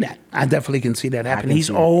can see that. I definitely can see that happening. He's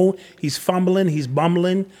old. He's fumbling. He's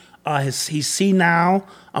bumbling. He's senile,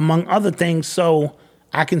 among other things. So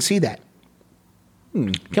I can see that.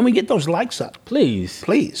 Can we get those likes up? Please.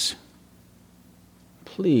 Please.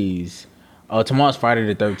 Please. Oh, tomorrow's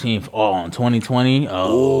Friday the 13th. Oh, on 2020.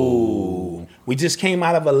 Oh. We just came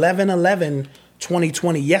out of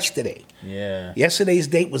 11/11/2020 yesterday. Yeah. Yesterday's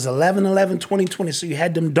date was 11/11/2020. So you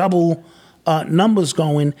had them double numbers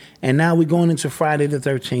going, and now we're going into Friday the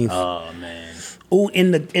 13th. Oh man! Oh,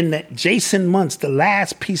 in the Jason months, the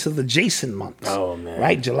last piece of the Jason months. Oh man!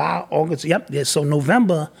 Right, July, August. Yep. Yeah, so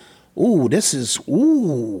November. Ooh, this is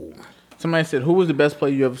ooh. Somebody said, "Who was the best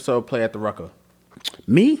player you ever saw play at the Rucker?"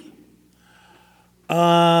 Me?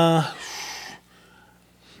 Ron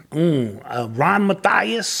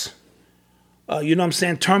Matthias. You know what I'm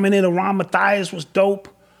saying? Terminator Ron Matthias was dope.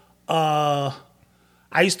 I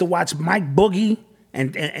used to watch Mike Boogie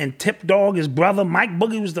and Tip Dog, his brother. Mike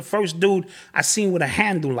Boogie was the first dude I seen with a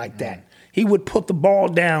handle like that. he would put the ball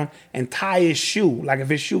down and tie his shoe. Like if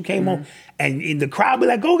his shoe came on, and the crowd be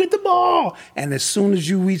like, go get the ball. And as soon as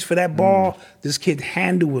you reach for that ball, this kid's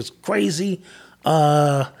handle was crazy.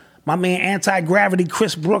 My man Anti-Gravity,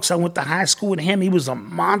 Chris Brooks, I went to high school with him. He was a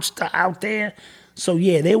monster out there. So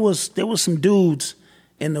yeah, there was some dudes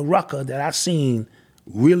in the Rucker that I seen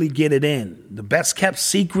really get it in. The Best Kept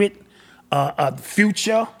Secret,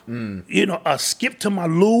 Future, Skip to My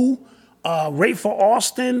Lou, Rayful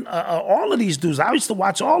Austin, all of these dudes. I used to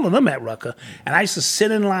watch all of them at Rucker. And I used to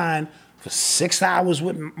sit in line for 6 hours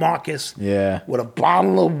with Marcus with a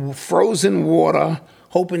bottle of frozen water,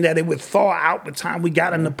 hoping that it would thaw out by the time we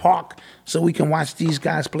got in the park so we can watch these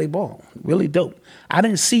guys play ball. Really dope. I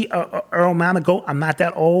didn't see Earl Manigault. I'm not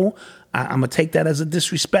that old. I'm going to take that as a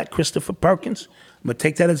disrespect, Christopher Perkins. I'm going to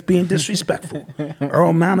take that as being disrespectful.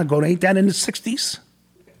 Earl Manigault, ain't that in the 60s?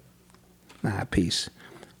 Nah, peace.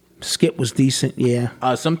 Skip was decent, yeah.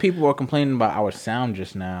 Some people were complaining about our sound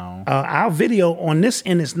just now. Our video on this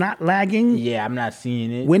end is not lagging. Yeah, I'm not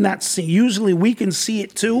seeing it. We're not seeing. Usually we can see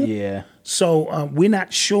it too. Yeah. So we're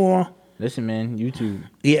not sure. Listen, man, YouTube.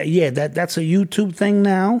 Yeah. That's a YouTube thing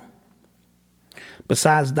now.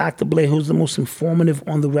 Besides Dr. Blair, who's the most informative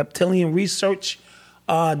on the reptilian research,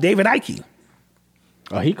 David Icke.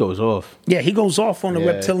 Oh, he goes off. Yeah, he goes off on the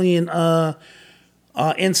reptilian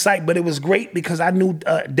insight, but it was great because I knew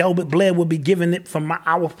Delbert Blair would be giving it from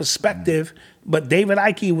our perspective. But David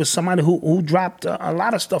Icke was somebody who dropped a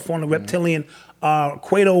lot of stuff on the reptilian.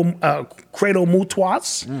 Credo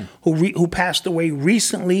Mutwas, who passed away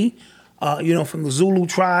recently, from the Zulu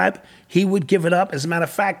tribe. He would give it up. As a matter of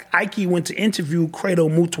fact, Icke went to interview Credo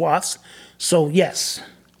Mutwas. So, yes.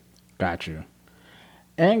 Got you.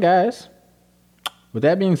 And, guys, with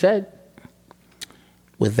that being said,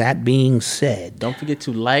 don't forget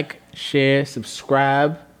to like, share,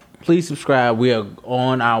 subscribe. Please subscribe. We are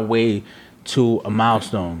on our way to a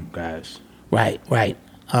milestone, guys. Right.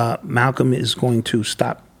 Malcolm is going to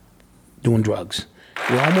stop doing drugs.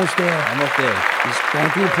 We're almost there. He's going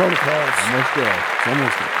through protocols. Almost there.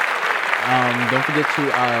 Don't forget to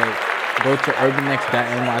go to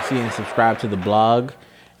urbanx.nyc and subscribe to the blog,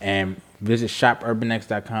 and visit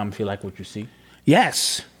shopurbanx.com if you like what you see.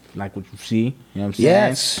 Yes. Like what you see, you know what I'm saying?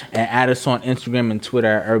 Yes. And add us on Instagram and Twitter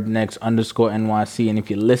at urbanx_NYC. And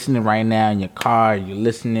if you're listening right now in your car, you're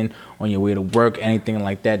listening on your way to work, anything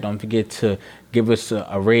like that, don't forget to give us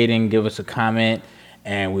a rating, give us a comment,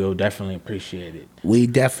 and we'll definitely appreciate it. We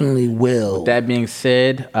definitely will. With that being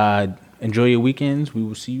said, enjoy your weekends. We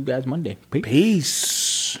will see you guys Monday.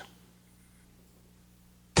 Peace.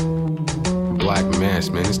 Black mass,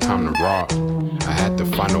 man, it's time to rock. I had to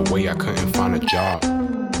find a way, I couldn't find a job.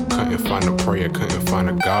 Couldn't find a prayer, couldn't find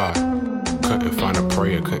a God. Couldn't find a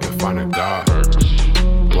prayer, couldn't find a God.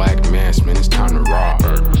 Black mass, man, it's time to rock.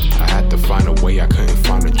 I had to find a way, I couldn't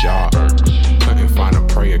find a job. Couldn't find a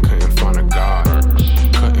prayer, couldn't find a God.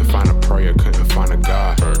 Couldn't find a prayer, couldn't find a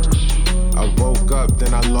God. I woke up,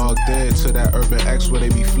 then I logged in to that Urban X where they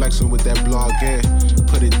be flexing with that blog in.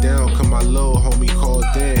 Put it down, cause my little homie called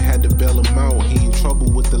in. Had to bail him out, he in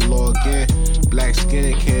trouble with the law again. Black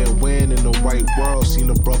skin can't win in the white world. Seen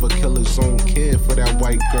a brother kill his own kid for that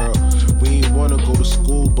white girl. We ain't wanna go to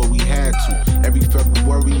school, but we had to. Every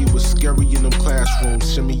February it was scary in them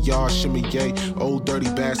classrooms. Shimmy y'all, shimmy yay. Old dirty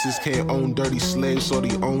bastards can't own dirty slaves, or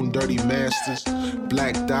they own dirty masters.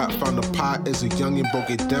 Black Dot found a pot as a youngin', broke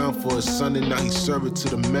it down for his son, and now he serve it to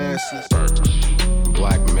the masses.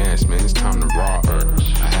 Black mass, man, it's time to rock.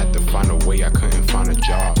 I had to find a way, I couldn't find a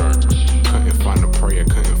job. Couldn't find a prayer,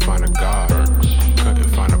 couldn't find a God. Couldn't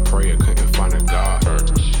find a prayer, couldn't find a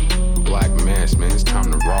God. Black mass, man, it's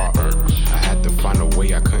time to rock. I had to find a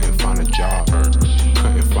way, I couldn't find a job.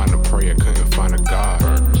 Couldn't find a prayer, couldn't find a God.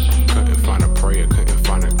 Couldn't find a prayer, couldn't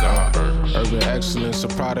find a God. Urban excellence, a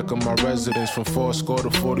product of my residence. From 4 to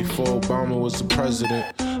 44, Obama was the president.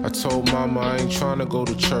 I told mama I ain't tryna go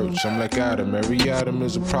to church. I'm like Adam, every Adam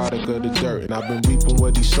is a product of the dirt. And I've been reaping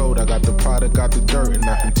what he sowed. I got the product, got the dirt. And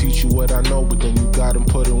I can teach you what I know, but then you gotta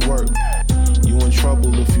put in work. You in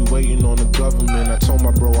trouble if you waiting on the government. I told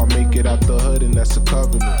my bro I make it out the hood, and that's a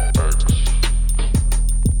covenant.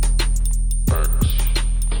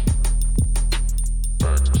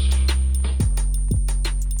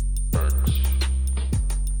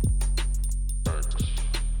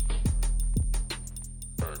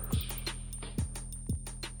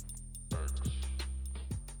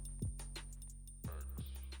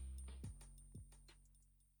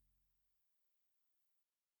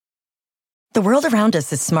 The world around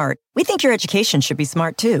us is smart. We think your education should be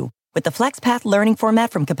smart too. With the FlexPath learning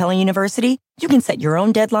format from Capella University, you can set your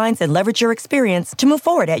own deadlines and leverage your experience to move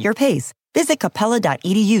forward at your pace. Visit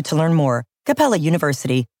capella.edu to learn more. Capella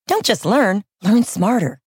University. Don't just learn, learn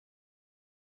smarter.